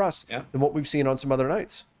version of Russ than what we've seen on some other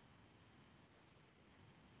nights.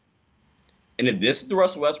 And if this is the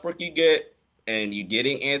Russell Westbrook you get, and you're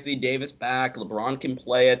getting Anthony Davis back, LeBron can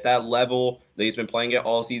play at that level that he's been playing at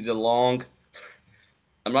all season long.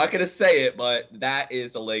 I'm not going to say it, but that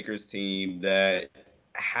is the Lakers team that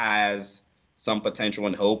has some potential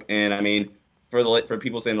and hope. And, I mean, for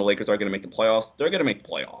people saying the Lakers are going to make the playoffs, they're going to make the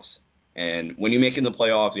playoffs. And when you make in the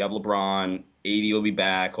playoffs, you have LeBron, AD will be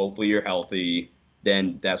back, hopefully you're healthy,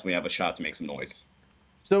 then that's when you have a shot to make some noise.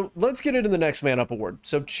 So let's get into the next man up award.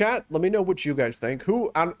 So chat, let me know what you guys think.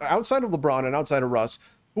 Who, outside of LeBron and outside of Russ,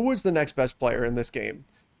 who was the next best player in this game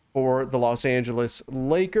for the Los Angeles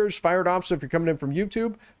Lakers? Fired off. So if you're coming in from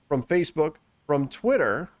YouTube, from Facebook, from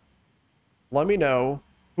Twitter, let me know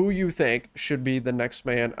who you think should be the next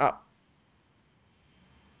man up.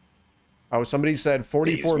 Oh, somebody said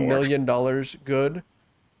 $44 million. Good.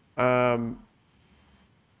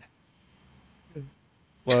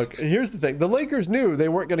 Look, here's the thing. The Lakers knew they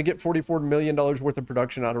weren't going to get $44 million worth of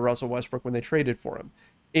production out of Russell Westbrook when they traded for him.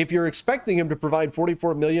 If you're expecting him to provide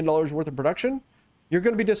 $44 million worth of production, you're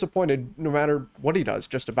going to be disappointed no matter what he does,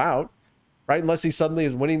 just about, right? Unless he suddenly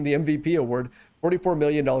is winning the MVP award. $44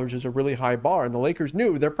 million is a really high bar, and the Lakers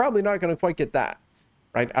knew they're probably not going to quite get that,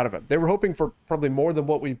 right, out of him. They were hoping for probably more than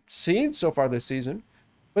what we've seen so far this season,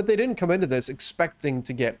 but they didn't come into this expecting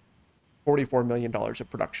to get $44 million of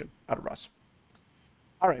production out of Russ.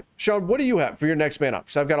 All right, Sean, what do you have for your next man up?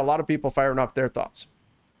 Because I've got a lot of people firing off their thoughts.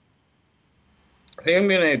 I think I'm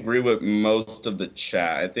going to agree with most of the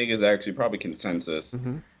chat. I think it's actually probably consensus.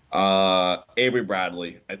 Avery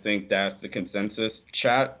Bradley. I think that's the consensus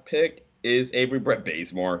chat pick is Avery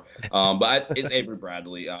Bazemore. But it's Avery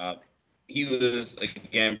Bradley. He was,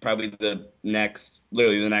 again, probably the next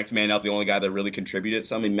man up, the only guy that really contributed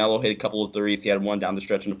some. Melo hit a couple of threes. He had one down the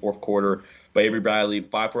stretch in the fourth quarter. But Avery Bradley,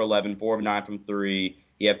 5 for 11, 4 of 9 from 3.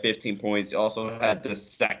 He had 15 points. He also had the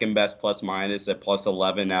second best plus minus at plus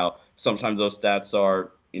 11. Now, sometimes those stats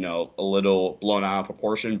are, a little blown out of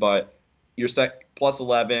proportion, but your plus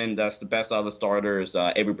 11, that's the best out of the starters.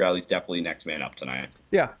 Avery Bradley's definitely next man up tonight.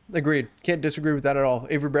 Yeah, agreed. Can't disagree with that at all.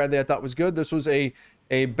 Avery Bradley, I thought was good. This was a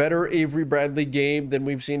better Avery Bradley game than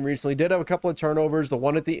we've seen recently. Did have a couple of turnovers. The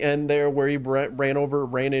one at the end there where he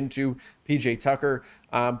ran into PJ Tucker,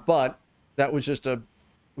 but that was just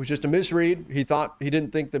was just a misread. He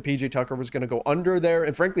didn't think that PJ Tucker was going to go under there.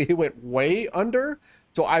 And frankly, he went way under.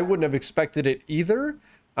 So I wouldn't have expected it either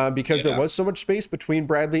because there was so much space between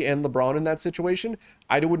Bradley and LeBron in that situation.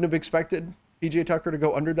 I wouldn't have expected PJ Tucker to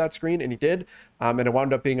go under that screen, and he did. And it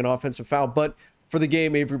wound up being an offensive foul. But for the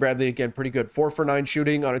game, Avery Bradley, again, pretty good. 4 for 9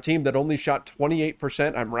 shooting on a team that only shot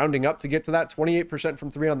 28%. I'm rounding up to get to that, 28% from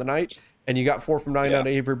 3 on the night. And you got 4 from 9 out of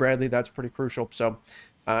Avery Bradley. That's pretty crucial. So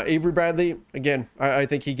Avery Bradley, again, I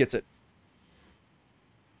think he gets it.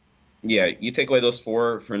 Yeah, you take away those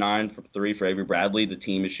 4 for 9 from 3 for Avery Bradley, the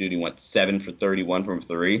team is shooting, 7 for 31 from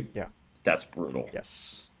 3? Yeah. That's brutal.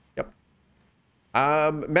 Yes. Yep.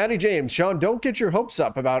 Matty James, Sean, don't get your hopes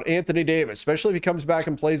up about Anthony Davis, especially if he comes back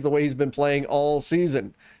and plays the way he's been playing all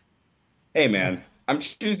season. Hey, man, I'm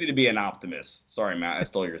choosing to be an optimist. Sorry, Matt, I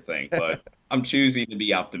stole your thing, but I'm choosing to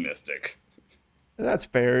be optimistic. That's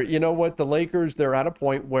fair. You know what? The Lakers, they're at a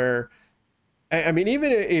point where, I mean,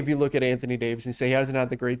 even if you look at Anthony Davis and say he hasn't had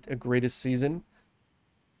the greatest season,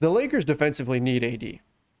 the Lakers defensively need AD.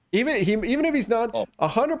 Even if he's not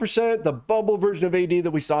 100% the bubble version of AD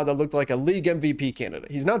that we saw that looked like a league MVP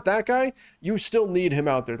candidate, he's not that guy. You still need him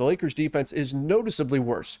out there. The Lakers defense is noticeably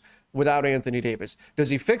worse without Anthony Davis. Does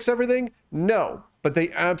he fix everything? No, but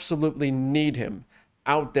they absolutely need him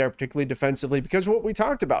out there, particularly defensively, because of what we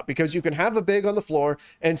talked about, because you can have a big on the floor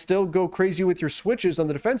and still go crazy with your switches on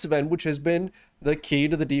the defensive end, which has been the key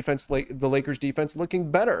to the defense, the Lakers defense looking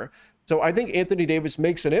better. So I think Anthony Davis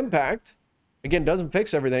makes an impact. Again, doesn't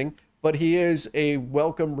fix everything, but he is a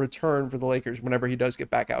welcome return for the Lakers whenever he does get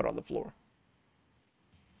back out on the floor.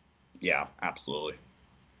 Yeah, absolutely.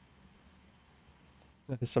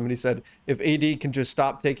 Somebody said, if AD can just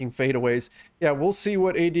stop taking fadeaways. Yeah, we'll see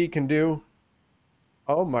what AD can do.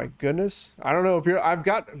 Oh my goodness. I don't know if I've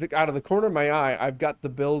got, out of the corner of my eye, I've got the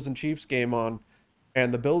Bills and Chiefs game on,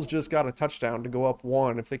 and the Bills just got a touchdown to go up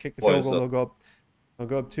 1. If they kick the field goal, they'll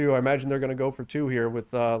go up 2. I imagine they're going to go for 2 here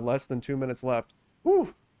with less than 2 minutes left.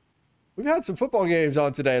 Woo. We've had some football games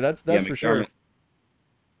on today. That's for sure.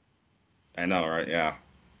 I know, right? Yeah.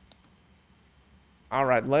 All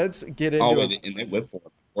right, let's get into it. And they went for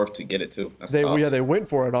it. Fourth to get it too. They went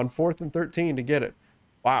for it on 4th and 13 to get it.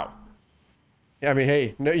 Wow. Yeah, I mean,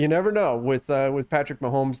 hey, you never know with Patrick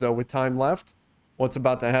Mahomes though. With time left, what's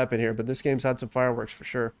about to happen here? But this game's had some fireworks for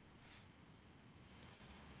sure.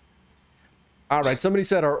 All right, somebody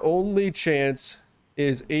said our only chance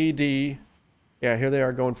is AD. Yeah, here they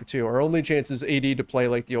are going for 2. Our only chance is AD to play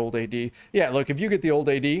like the old AD. Yeah, look, if you get the old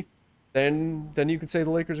AD, then you could say the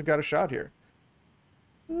Lakers have got a shot here.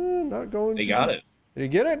 Not going. They got it. Did you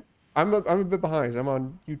get it? I'm a bit behind. I'm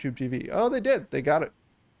on YouTube TV. Oh, they did. They got it.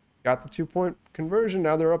 Got the 2-point conversion.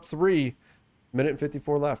 Now they're up 3. Minute and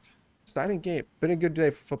 54 left. Exciting game. Been a good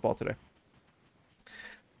day for football today.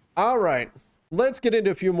 All right. Let's get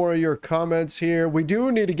into a few more of your comments here. We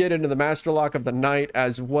do need to get into the master lock of the night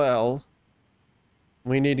as well.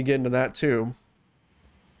 We need to get into that too.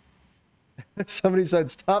 Somebody said,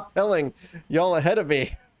 stop telling y'all ahead of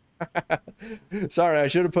me. Sorry, I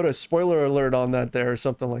should have put a spoiler alert on that there or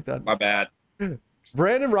something like that. My bad.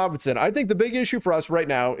 Brandon Robinson, I think the big issue for us right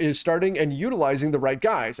now is starting and utilizing the right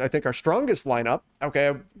guys. I think our strongest lineup,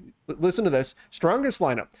 okay, listen to this, strongest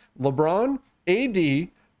lineup, LeBron, AD,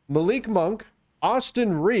 Malik Monk,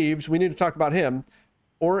 Austin Reeves, we need to talk about him,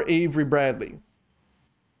 or Avery Bradley.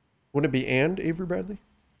 Wouldn't it be Avery Bradley?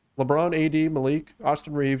 LeBron, AD, Malik,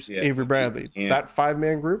 Austin Reeves, Avery Bradley. That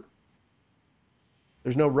 5-man group?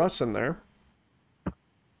 There's no Russ in there.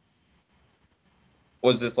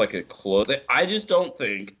 Was this like a close? I just don't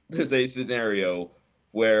think there's a scenario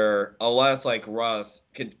where, unless like Russ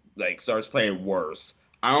could starts playing worse,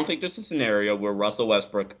 I don't think there's a scenario where Russell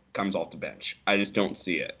Westbrook comes off the bench. I just don't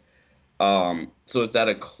see it. So is that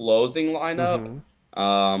a closing lineup?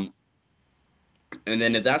 Mm-hmm. And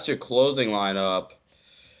then if that's your closing lineup,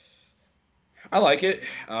 I like it.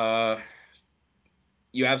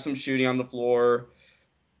 You have some shooting on the floor.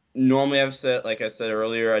 Normally, like I said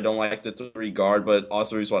earlier, I don't like the 3 guard, but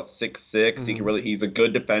also he's 6'6". Mm-hmm. He's a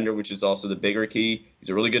good defender, which is also the bigger key. He's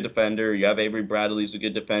a really good defender. You have Avery Bradley, who's a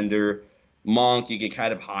good defender. Monk, you can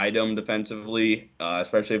kind of hide him defensively,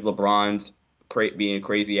 especially if LeBron's being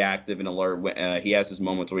crazy active and alert. He has his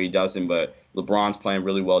moments where he doesn't, but LeBron's playing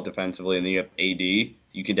really well defensively, and then you have AD.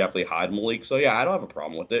 You can definitely hide Malik. So yeah, I don't have a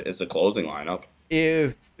problem with it. It's a closing lineup.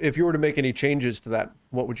 If you were to make any changes to that,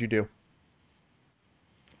 what would you do?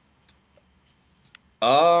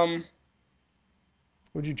 What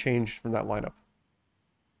would you change from that lineup?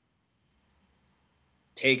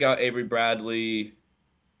 Take out Avery Bradley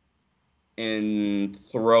and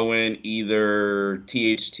throw in either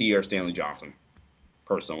THT or Stanley Johnson,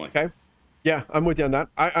 personally. Okay. Yeah, I'm with you on that.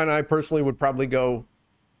 I personally would probably go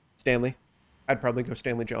Stanley. I'd probably go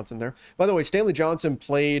Stanley Johnson there. By the way, Stanley Johnson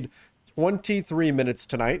played 23 minutes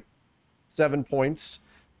tonight, 7 points,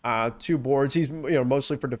 2 boards. He's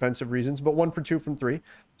mostly for defensive reasons, but 1 for 2 from three.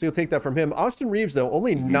 So you'll take that from him. Austin Reeves though,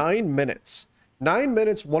 only 9 minutes. 9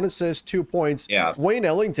 minutes, 1 assist, 2 points. Yeah. Wayne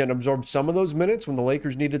Ellington absorbed some of those minutes when the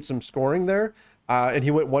Lakers needed some scoring there, and he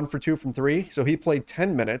went 1 for 2 from three. So he played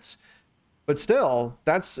 10 minutes. But still,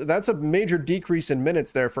 that's a major decrease in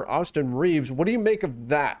minutes there for Austin Reeves. What do you make of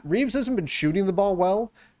that? Reeves hasn't been shooting the ball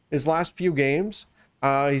well his last few games.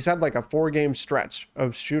 He's had like a 4-game stretch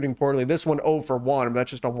of shooting poorly. This one 0 for 1, but that's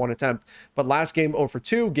just on 1 attempt. But last game 0 for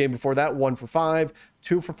 2, game before that 1 for 5,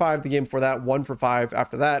 2 for 5 the game before that, 1 for 5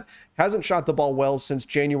 after that. Hasn't shot the ball well since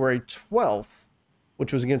January 12th,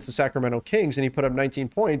 which was against the Sacramento Kings, and he put up 19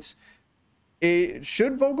 points.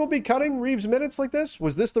 Should Vogel be cutting Reeves minutes like this?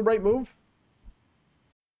 Was this the right move?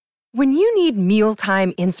 When you need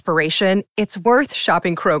mealtime inspiration, it's worth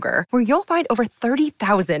shopping Kroger, where you'll find over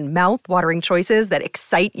 30,000 mouth-watering choices that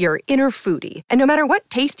excite your inner foodie. And no matter what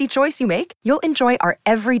tasty choice you make, you'll enjoy our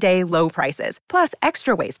everyday low prices, plus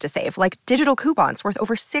extra ways to save, like digital coupons worth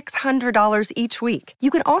over $600 each week. You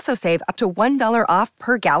can also save up to $1 off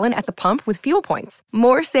per gallon at the pump with fuel points.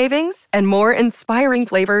 More savings and more inspiring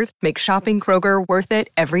flavors make shopping Kroger worth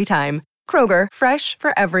it every time. Kroger, fresh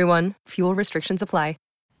for everyone. Fuel restrictions apply.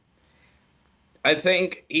 I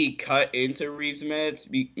think he cut into Reeves' minutes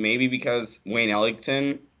maybe because Wayne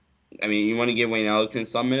Ellington. I mean, you want to give Wayne Ellington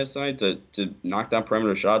some minutes tonight to knock down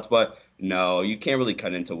perimeter shots, but no, you can't really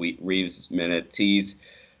cut into Reeves' minutes. He's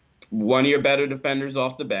one of your better defenders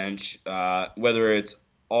off the bench, whether it's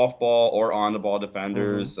off ball or on the ball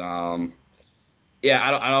defenders. Yeah,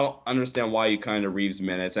 I don't understand why you cut into Reeves'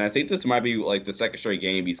 minutes, and I think this might be like the second straight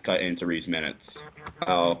game he's cut into Reeves' minutes.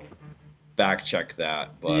 Back check that.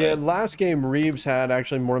 But yeah, last game Reeves had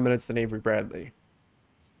actually more minutes than Avery Bradley.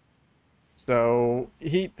 So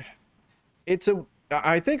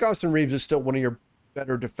I think Austin Reeves is still one of your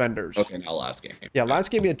better defenders. Okay, now last game. Yeah, last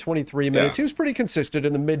game he had 23 minutes. Yeah. He was pretty consistent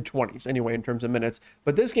in the mid-20s anyway in terms of minutes.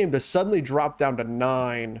 But this game to suddenly drop down to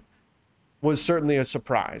 9 was certainly a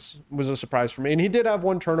surprise. It was a surprise for me. And he did have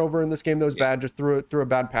 1 turnover in this game that was bad, just threw a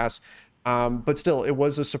bad pass. But still, it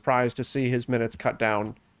was a surprise to see his minutes cut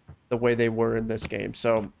down the way they were in this game.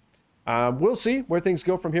 So we'll see where things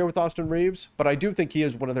go from here with Austin Reeves, but I do think he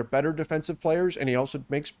is one of their better defensive players, and he also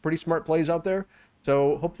makes pretty smart plays out there.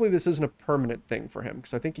 So hopefully this isn't a permanent thing for him,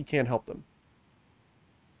 because I think he can help them.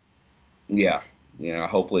 Yeah,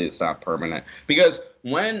 hopefully it's not permanent. Because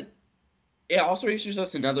also he's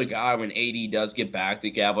just another guy when AD does get back,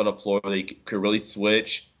 they get out on the floor, they could really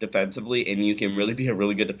switch defensively, and you can really be a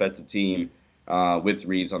really good defensive team with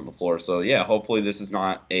Reeves on the floor. So, yeah, hopefully this is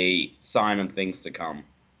not a sign of things to come.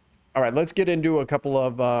 All right, let's get into a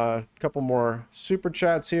couple more super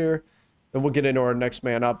chats here. Then we'll get into our next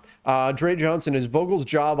man up. Dre Johnson, is Vogel's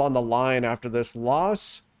job on the line after this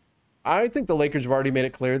loss? I think the Lakers have already made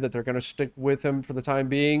it clear that they're going to stick with him for the time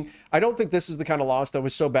being. I don't think this is the kind of loss that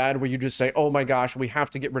was so bad where you just say, oh my gosh, we have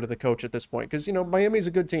to get rid of the coach at this point. Because, Miami's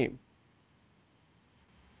a good team.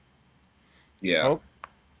 Yeah. Oh.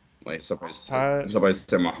 Wait, somebody said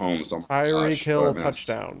Mahomes. Oh Tyreek Hill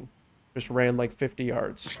touchdown. Just ran like 50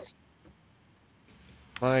 yards.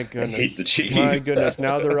 My goodness. I hate the Chiefs. My goodness.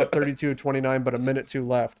 Now they're up 32-29, but a minute 2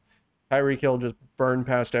 left. Tyreek Hill just burned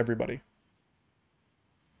past everybody.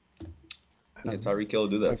 Yeah, Tyreek Hill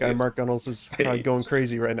do that. That guy Mark Gunnels is going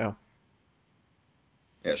crazy right now.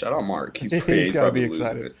 Yeah, shout out Mark. He's got to be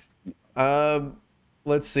excited.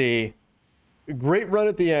 Let's see. Great run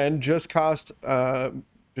at the end. Just cost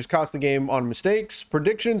the game on mistakes.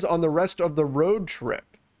 Predictions on the rest of the road trip.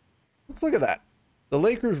 Let's look at that. The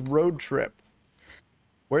Lakers road trip.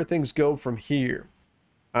 Where things go from here.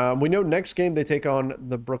 We know next game they take on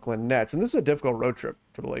the Brooklyn Nets. And this is a difficult road trip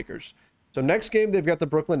for the Lakers. So next game they've got the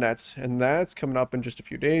Brooklyn Nets. And that's coming up in just a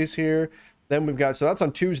few days here. Then so that's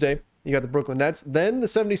on Tuesday. You got the Brooklyn Nets. Then the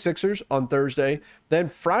 76ers on Thursday. Then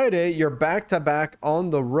Friday, you're back-to-back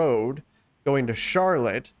on the road going to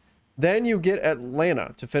Charlotte. Then you get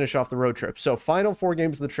Atlanta to finish off the road trip. So final 4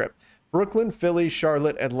 games of the trip. Brooklyn, Philly,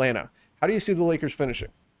 Charlotte, Atlanta. How do you see the Lakers finishing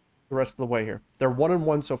the rest of the way here? They're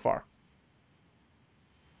 1-1 so far.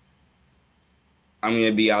 I'm going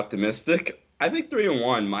to be optimistic. I think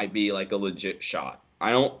 3-1 might be like a legit shot.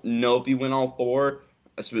 I don't know if you win all 4.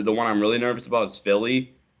 The one I'm really nervous about is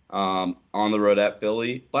Philly, on the road at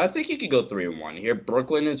Philly. But I think you could go 3-1 here.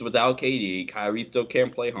 Brooklyn is without KD. Kyrie still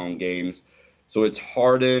can't play home games. So it's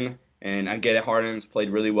Harden, and I get it, Harden's played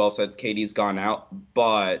really well since KD's gone out.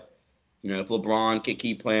 But If LeBron can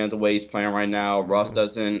keep playing the way he's playing right now, Russ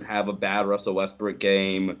doesn't have a bad Russell Westbrook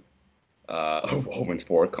game.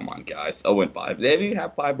 0-4, come on, guys. 0-5. They even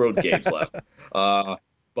have 5 road games left.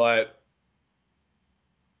 But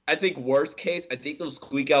I think worst case, I think they'll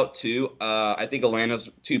squeak out 2. I think Atlanta's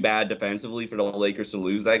too bad defensively for the Lakers to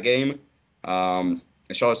lose that game. And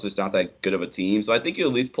Charlotte's just not that good of a team. So I think you'll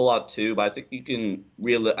at least pull out 2, but I think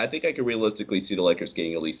I think I could realistically see the Lakers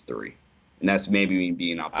getting at least 3. And that's maybe me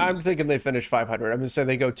being optimistic. I'm thinking they finish 500. I'm going to say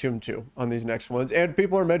they go 2-2 on these next ones. And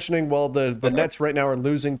people are mentioning, well, the Nets right now are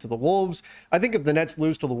losing to the Wolves. I think if the Nets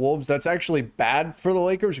lose to the Wolves, that's actually bad for the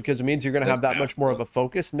Lakers because it means you're going to have that much more of a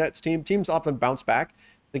focused Nets team. Teams often bounce back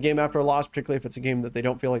the game after a loss, particularly if it's a game that they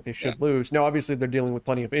don't feel like they should lose. Now, obviously, they're dealing with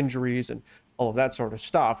plenty of injuries and all of that sort of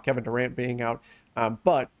stuff, Kevin Durant being out.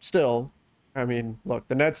 But still, I mean, look,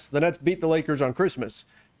 the Nets beat the Lakers on Christmas,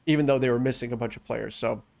 even though they were missing a bunch of players.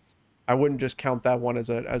 So I wouldn't just count that one as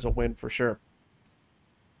a win for sure.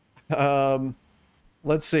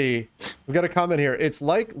 Let's see. We've got a comment here. It's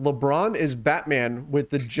like LeBron is Batman with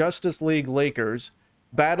the Justice League Lakers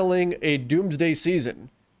battling a doomsday season.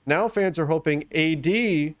 Now fans are hoping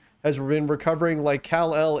AD has been recovering like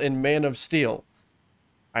Kal-El in Man of Steel.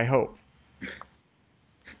 I hope.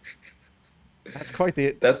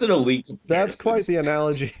 That's an elite comparison. That's quite the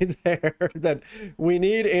analogy there. That we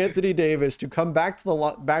need Anthony Davis to come back to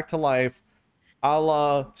life, a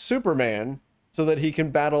la Superman, so that he can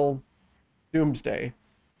battle Doomsday,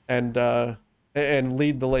 and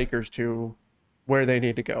lead the Lakers to where they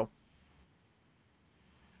need to go.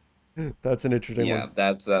 That's an interesting one. Yeah,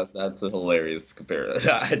 that's a hilarious comparison.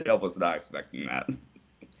 I was not expecting that.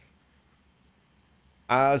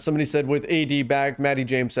 Somebody said with AD back, Matty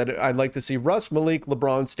James said, I'd like to see Russ, Malik,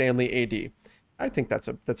 LeBron, Stanley, AD. I think that's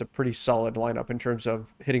a pretty solid lineup in terms of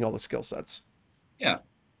hitting all the skill sets. Yeah.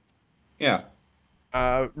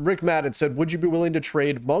 Rick Madden said, would you be willing to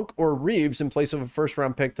trade Monk or Reeves in place of a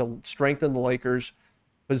first-round pick to strengthen the Lakers'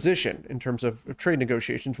 position in terms of trade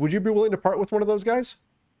negotiations? Would you be willing to part with one of those guys?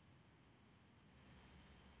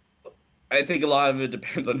 I think a lot of it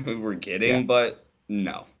depends on who we're getting, but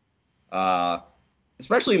no.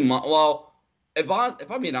 Especially Monk. Well, if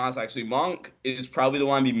I'm being honest, actually, Monk is probably the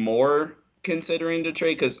one I'd be more considering to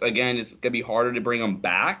trade because, again, it's going to be harder to bring him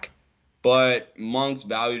back. But Monk's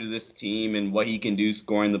value to this team and what he can do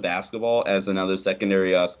scoring the basketball as another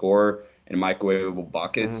secondary scorer and microwavable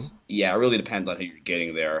buckets, it really depends on who you're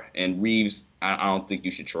getting there. And Reeves, I don't think you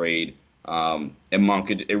should trade. And Monk,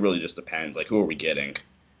 it really just depends. Like, who are we getting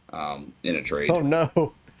in a trade? Oh,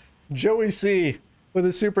 no. Joey C. with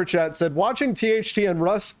a super chat said, watching THT and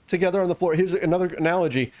Russ together on the floor. Here's another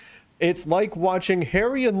analogy. It's like watching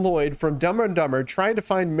Harry and Lloyd from Dumb and Dumber trying to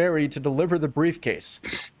find Mary to deliver the briefcase.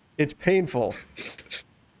 It's painful.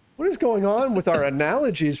 What is going on with our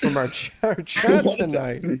analogies from our chat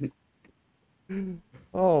tonight?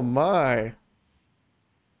 Oh my.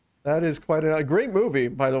 That is quite a great movie,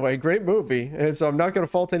 by the way. Great movie. And so I'm not going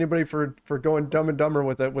to fault anybody for going Dumb and Dumber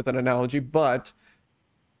with an analogy, but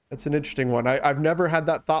that's an interesting one. I've never had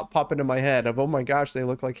that thought pop into my head of, oh my gosh, they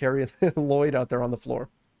look like Harry and Lloyd out there on the floor.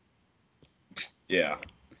 Yeah.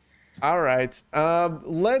 All right.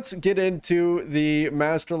 Let's get into the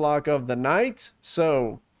Master Lock of the night.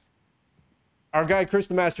 So our guy, Chris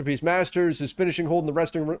the Masterpiece Masters, his finishing hold in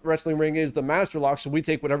the wrestling ring is the Master Lock. So we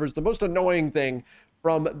take whatever's the most annoying thing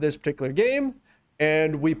from this particular game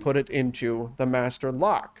and we put it into the Master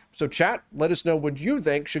Lock. So chat, let us know what you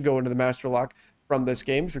think should go into the Master Lock from this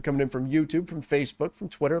game. If you're coming in from YouTube, from Facebook, from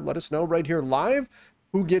Twitter, let us know right here live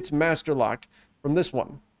who gets Master Locked from this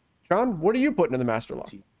one. Sean, what are you putting in the Master Lock?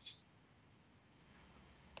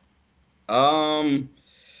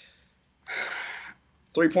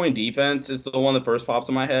 3-point defense is the one that first pops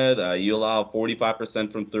in my head. You allow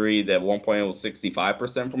 45% from three. That 1 point was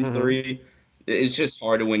 65% from three. It's just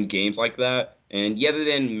hard to win games like that. And yeah, they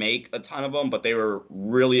didn't make a ton of them, but they were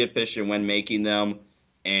really efficient when making them.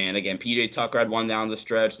 And again, PJ Tucker had one down the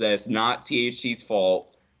stretch. That is not THT's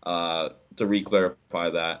fault, to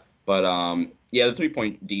re-clarify that. But yeah, the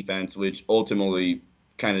 3-point defense, which ultimately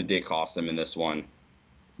kind of did cost them in this one.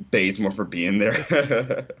 Bazemore for being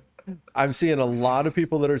there. I'm seeing a lot of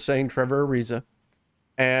people that are saying Trevor Ariza,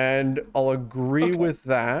 and I'll agree with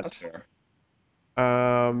that. That's fair.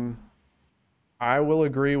 I will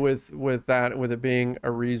agree with that, with it being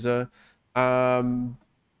Ariza. 0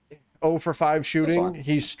 for 5 shooting.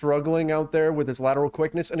 He's struggling out there with his lateral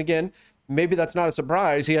quickness. And again, maybe that's not a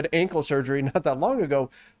surprise. He had ankle surgery not that long ago,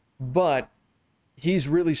 but he's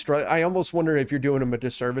really struggling. I almost wonder if you're doing him a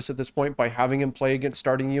disservice at this point by having him play against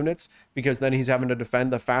starting units, because then he's having to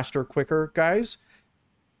defend the faster, quicker guys.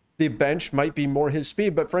 the bench might be more his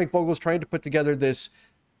speed, but Frank Vogel's trying to put together this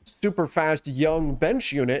super fast young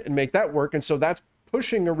bench unit and make that work. And so that's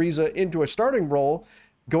pushing Ariza into a starting role,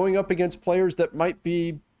 going up against players that might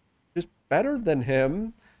be just better than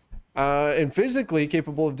him and physically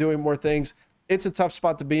capable of doing more things. It's a tough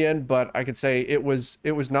spot to be in, but I could say it was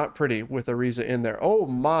not pretty with Ariza in there. Oh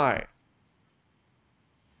my.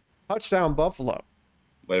 Touchdown Buffalo.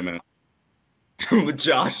 Wait a minute.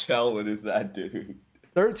 Josh Allen is that dude.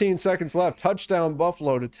 13 seconds left. Touchdown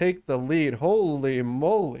Buffalo to take the lead. Holy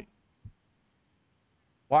moly.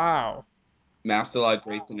 Wow. Master-like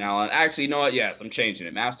Grayson Allen. Actually, you know what? Yes, I'm changing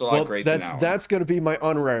it. Master-like Grayson Allen. That's going to be my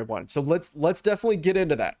honorary one. So let's definitely get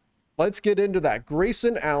into that. Let's get into that.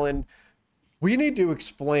 Grayson Allen, we need to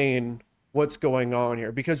explain what's going on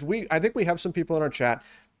here because I think we have some people in our chat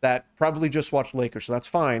that probably just watched Lakers, so that's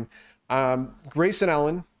fine. Grayson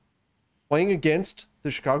Allen playing against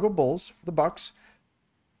the Chicago Bulls for the Bucks.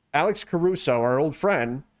 Alex Caruso, our old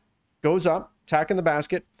friend, goes up, attacking the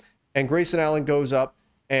basket, and Grayson Allen goes up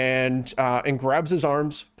and grabs his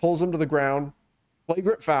arms, pulls him to the ground,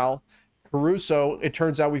 flagrant foul. Caruso, it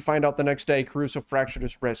turns out we find out the next day, Caruso fractured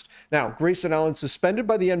his wrist. Now, Grayson Allen suspended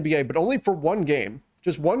by the NBA, but only for one game,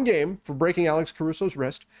 just one game for breaking Alex Caruso's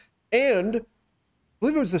wrist. And I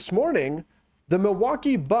believe it was this morning, the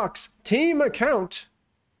Milwaukee Bucks team account,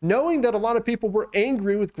 knowing that a lot of people were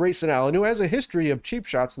angry with Grayson Allen, who has a history of cheap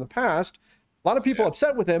shots in the past, a lot of people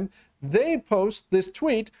upset with him, they post this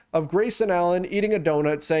tweet of Grayson Allen eating a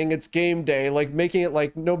donut saying it's game day, like making it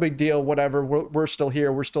like no big deal, whatever, we're still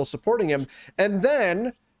here, we're still supporting him. And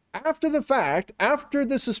then after the fact, after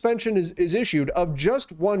the suspension is issued of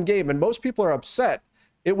just one game, and most people are upset,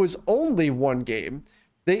 it was only one game,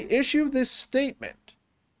 they issue this statement.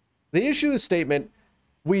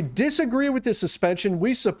 We disagree with the suspension.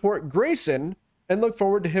 We support Grayson and look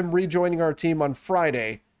forward to him rejoining our team on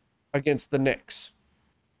Friday against the Knicks.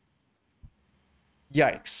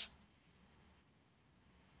 Yikes.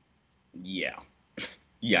 Yeah.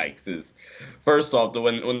 Yikes is first off,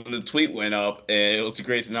 when the tweet went up and it was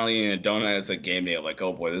Grayson Allen eating a donut as a game day, I'm like,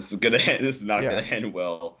 oh boy, this is not gonna end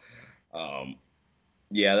well.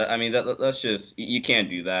 That's just, you can't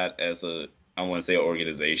do that as a, I want to say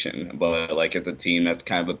organization, but like as a team, that's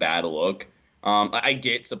kind of a bad look. I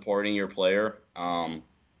get supporting your player.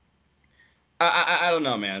 I don't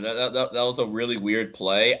know, man. That was a really weird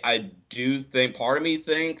play. I do think, part of me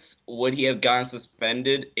thinks, would he have gotten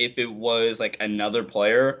suspended if it was like another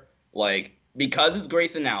player? Like, because it's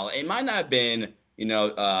Grayson Allen, it might not have been, it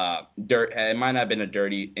might not have been a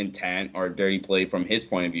dirty intent or a dirty play from his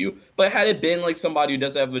point of view. But had it been like somebody who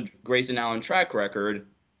doesn't have a Grayson Allen track record,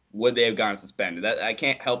 would they have gotten suspended? That I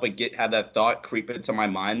can't help but have that thought creep into my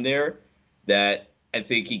mind there, that I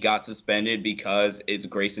think he got suspended because it's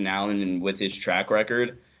Grayson Allen and with his track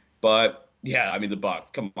record. But yeah, I mean, the Bucks,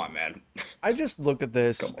 come on, man. I just look at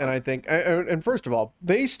this and I think, and first of all,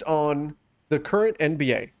 based on the current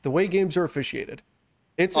NBA, the way games are officiated,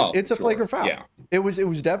 it's a flagrant foul. Yeah. It was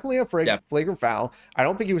definitely a flagrant foul. I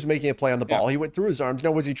don't think he was making a play on the ball. He went through his arms.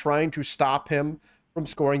 Now, was he trying to stop him from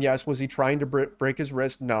scoring? Yes. Was he trying to break his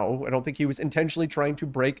wrist? No. I don't think he was intentionally trying to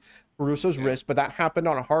break Caruso's wrist, but that happened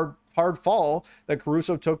on a hard fall that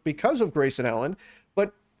Caruso took because of Grayson Allen.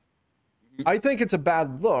 But I think it's a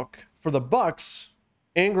bad look for the Bucks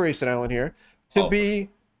and Grayson Allen here to be,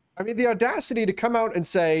 I mean, the audacity to come out and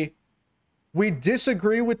say, we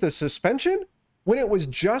disagree with the suspension when it was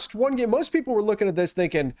just one game. Most people were looking at this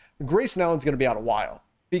thinking Grayson Allen's going to be out a while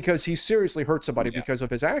because he seriously hurt somebody because of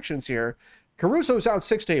his actions here. Caruso's out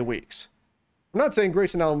 6 to 8 weeks. I'm not saying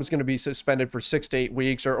Grayson Allen was going to be suspended for 6 to 8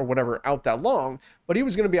 weeks or whatever, out that long, but he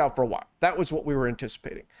was going to be out for a while. That was what we were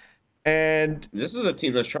anticipating. And this is a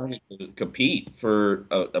team that's trying to compete for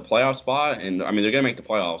a playoff spot. And I mean, they're going to make the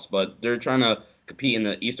playoffs, but they're trying to compete in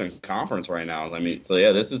the Eastern Conference right now. I mean, so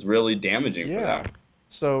yeah, this is really damaging for them.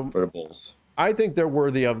 So for the Bulls. I think they're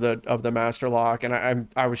worthy of the master lock, and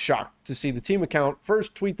I was shocked to see the team account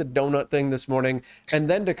first tweet the donut thing this morning, and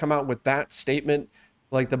then to come out with that statement.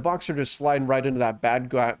 Like, the Bucks are just sliding right into that bad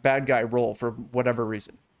guy role for whatever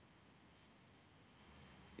reason.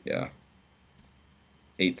 Yeah.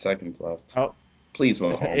 8 seconds left. Oh, please,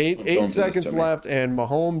 Mahomes. Eight seconds left, and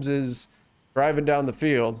Mahomes is driving down the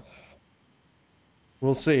field.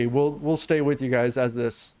 We'll see. We'll stay with you guys as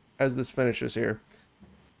this finishes here.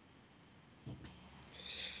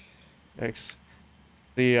 Thanks.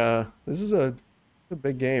 This is a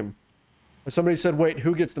big game. Somebody said, wait,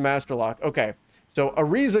 who gets the master lock? Okay, so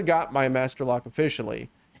Ariza got my master lock officially,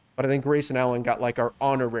 but I think Grayson Allen got like our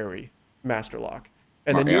honorary master lock.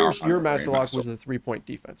 And then your master lock was the 3-point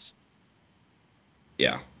defense.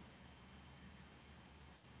 Yeah.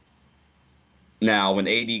 Now, when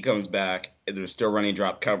AD comes back and they're still running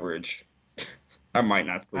drop coverage, I might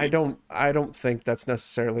not sleep. I don't think that's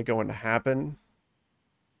necessarily going to happen.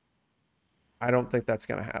 I don't think that's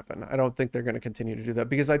going to happen. I don't think they're going to continue to do that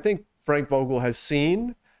because I think Frank Vogel has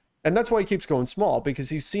seen, and that's why he keeps going small, because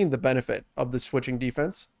he's seen the benefit of the switching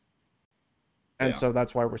defense. And so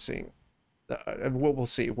that's why we're seeing, and we'll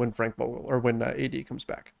see when Frank Vogel or when AD comes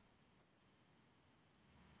back.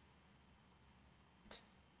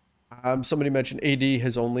 Somebody mentioned AD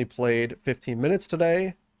has only played 15 minutes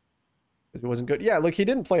today because he wasn't good. Yeah, look, he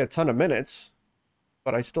didn't play a ton of minutes,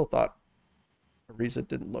 but I still thought Ariza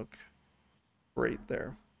didn't look great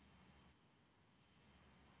there.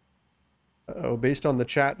 Based on the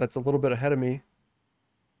chat, that's a little bit ahead of me.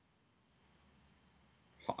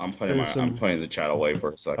 I'm putting the chat away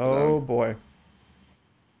for a second. Oh boy.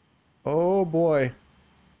 Oh boy.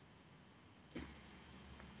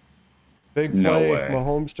 Big play, No way.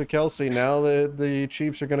 Mahomes to Kelsey. Now the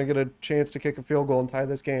Chiefs are going to get a chance to kick a field goal and tie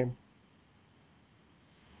this game.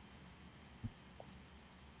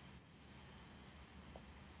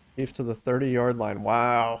 Chiefs to the 30-yard line.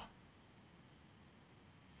 Wow.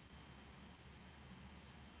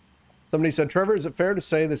 Somebody said, Trevor, is it fair to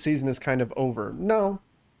say the season is kind of over? No,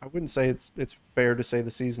 I wouldn't say it's fair to say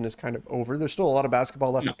the season is kind of over. There's still a lot of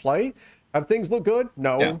basketball left to play. Have things look good?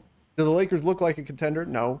 No. Yeah. Do the Lakers look like a contender?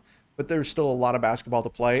 No. But there's still a lot of basketball to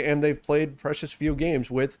play, and they've played precious few games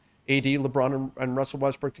with AD, LeBron, and Russell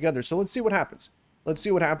Westbrook together. So let's see what happens. Let's see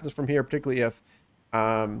what happens from here, particularly if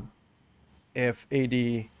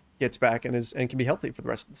AD gets back and can be healthy for the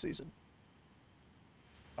rest of the season.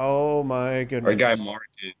 Oh my goodness. Our guy Mark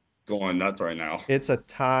is going nuts right now. It's a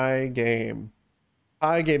tie game.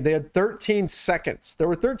 Tie game. They had 13 seconds. There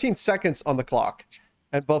were 13 seconds on the clock,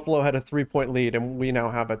 and Buffalo had a 3-point lead, and we now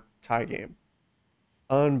have a tie game.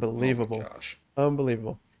 Unbelievable. Oh my gosh.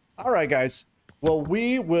 Unbelievable. All right, guys. Well,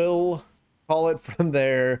 we will call it from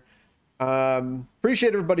there. Appreciate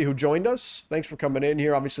everybody who joined us. Thanks for coming in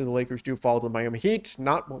here. Obviously, the Lakers do fall to the Miami Heat.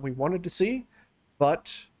 Not what we wanted to see,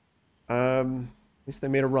 but at least they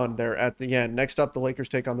made a run there at the end. Next up, the Lakers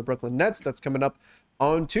take on the Brooklyn Nets. That's coming up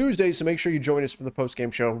on Tuesday, so make sure you join us for the post-game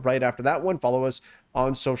show right after that one. Follow us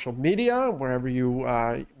on social media, wherever you,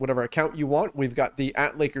 whatever account you want. We've got the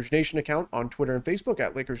 @LakersNation account on Twitter and Facebook,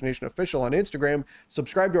 @LakersNationOfficial on Instagram.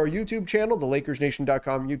 Subscribe to our YouTube channel, the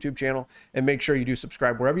LakersNation.com YouTube channel, and make sure you do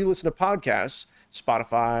subscribe wherever you listen to podcasts,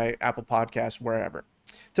 Spotify, Apple Podcasts, wherever.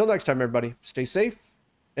 Till next time, everybody, stay safe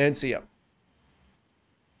and see ya.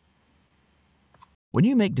 When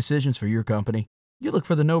you make decisions for your company, you look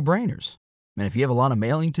for the no-brainers. And if you have a lot of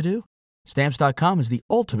mailing to do, Stamps.com is the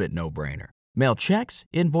ultimate no-brainer. Mail checks,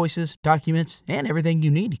 invoices, documents, and everything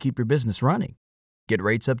you need to keep your business running. Get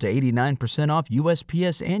rates up to 89% off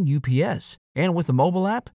USPS and UPS. And with the mobile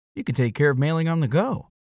app, you can take care of mailing on the go.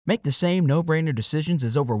 Make the same no-brainer decisions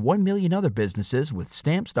as over 1 million other businesses with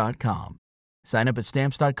Stamps.com. Sign up at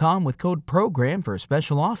Stamps.com with code PROGRAM for a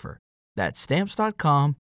special offer. That's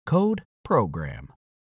Stamps.com, code PROGRAM.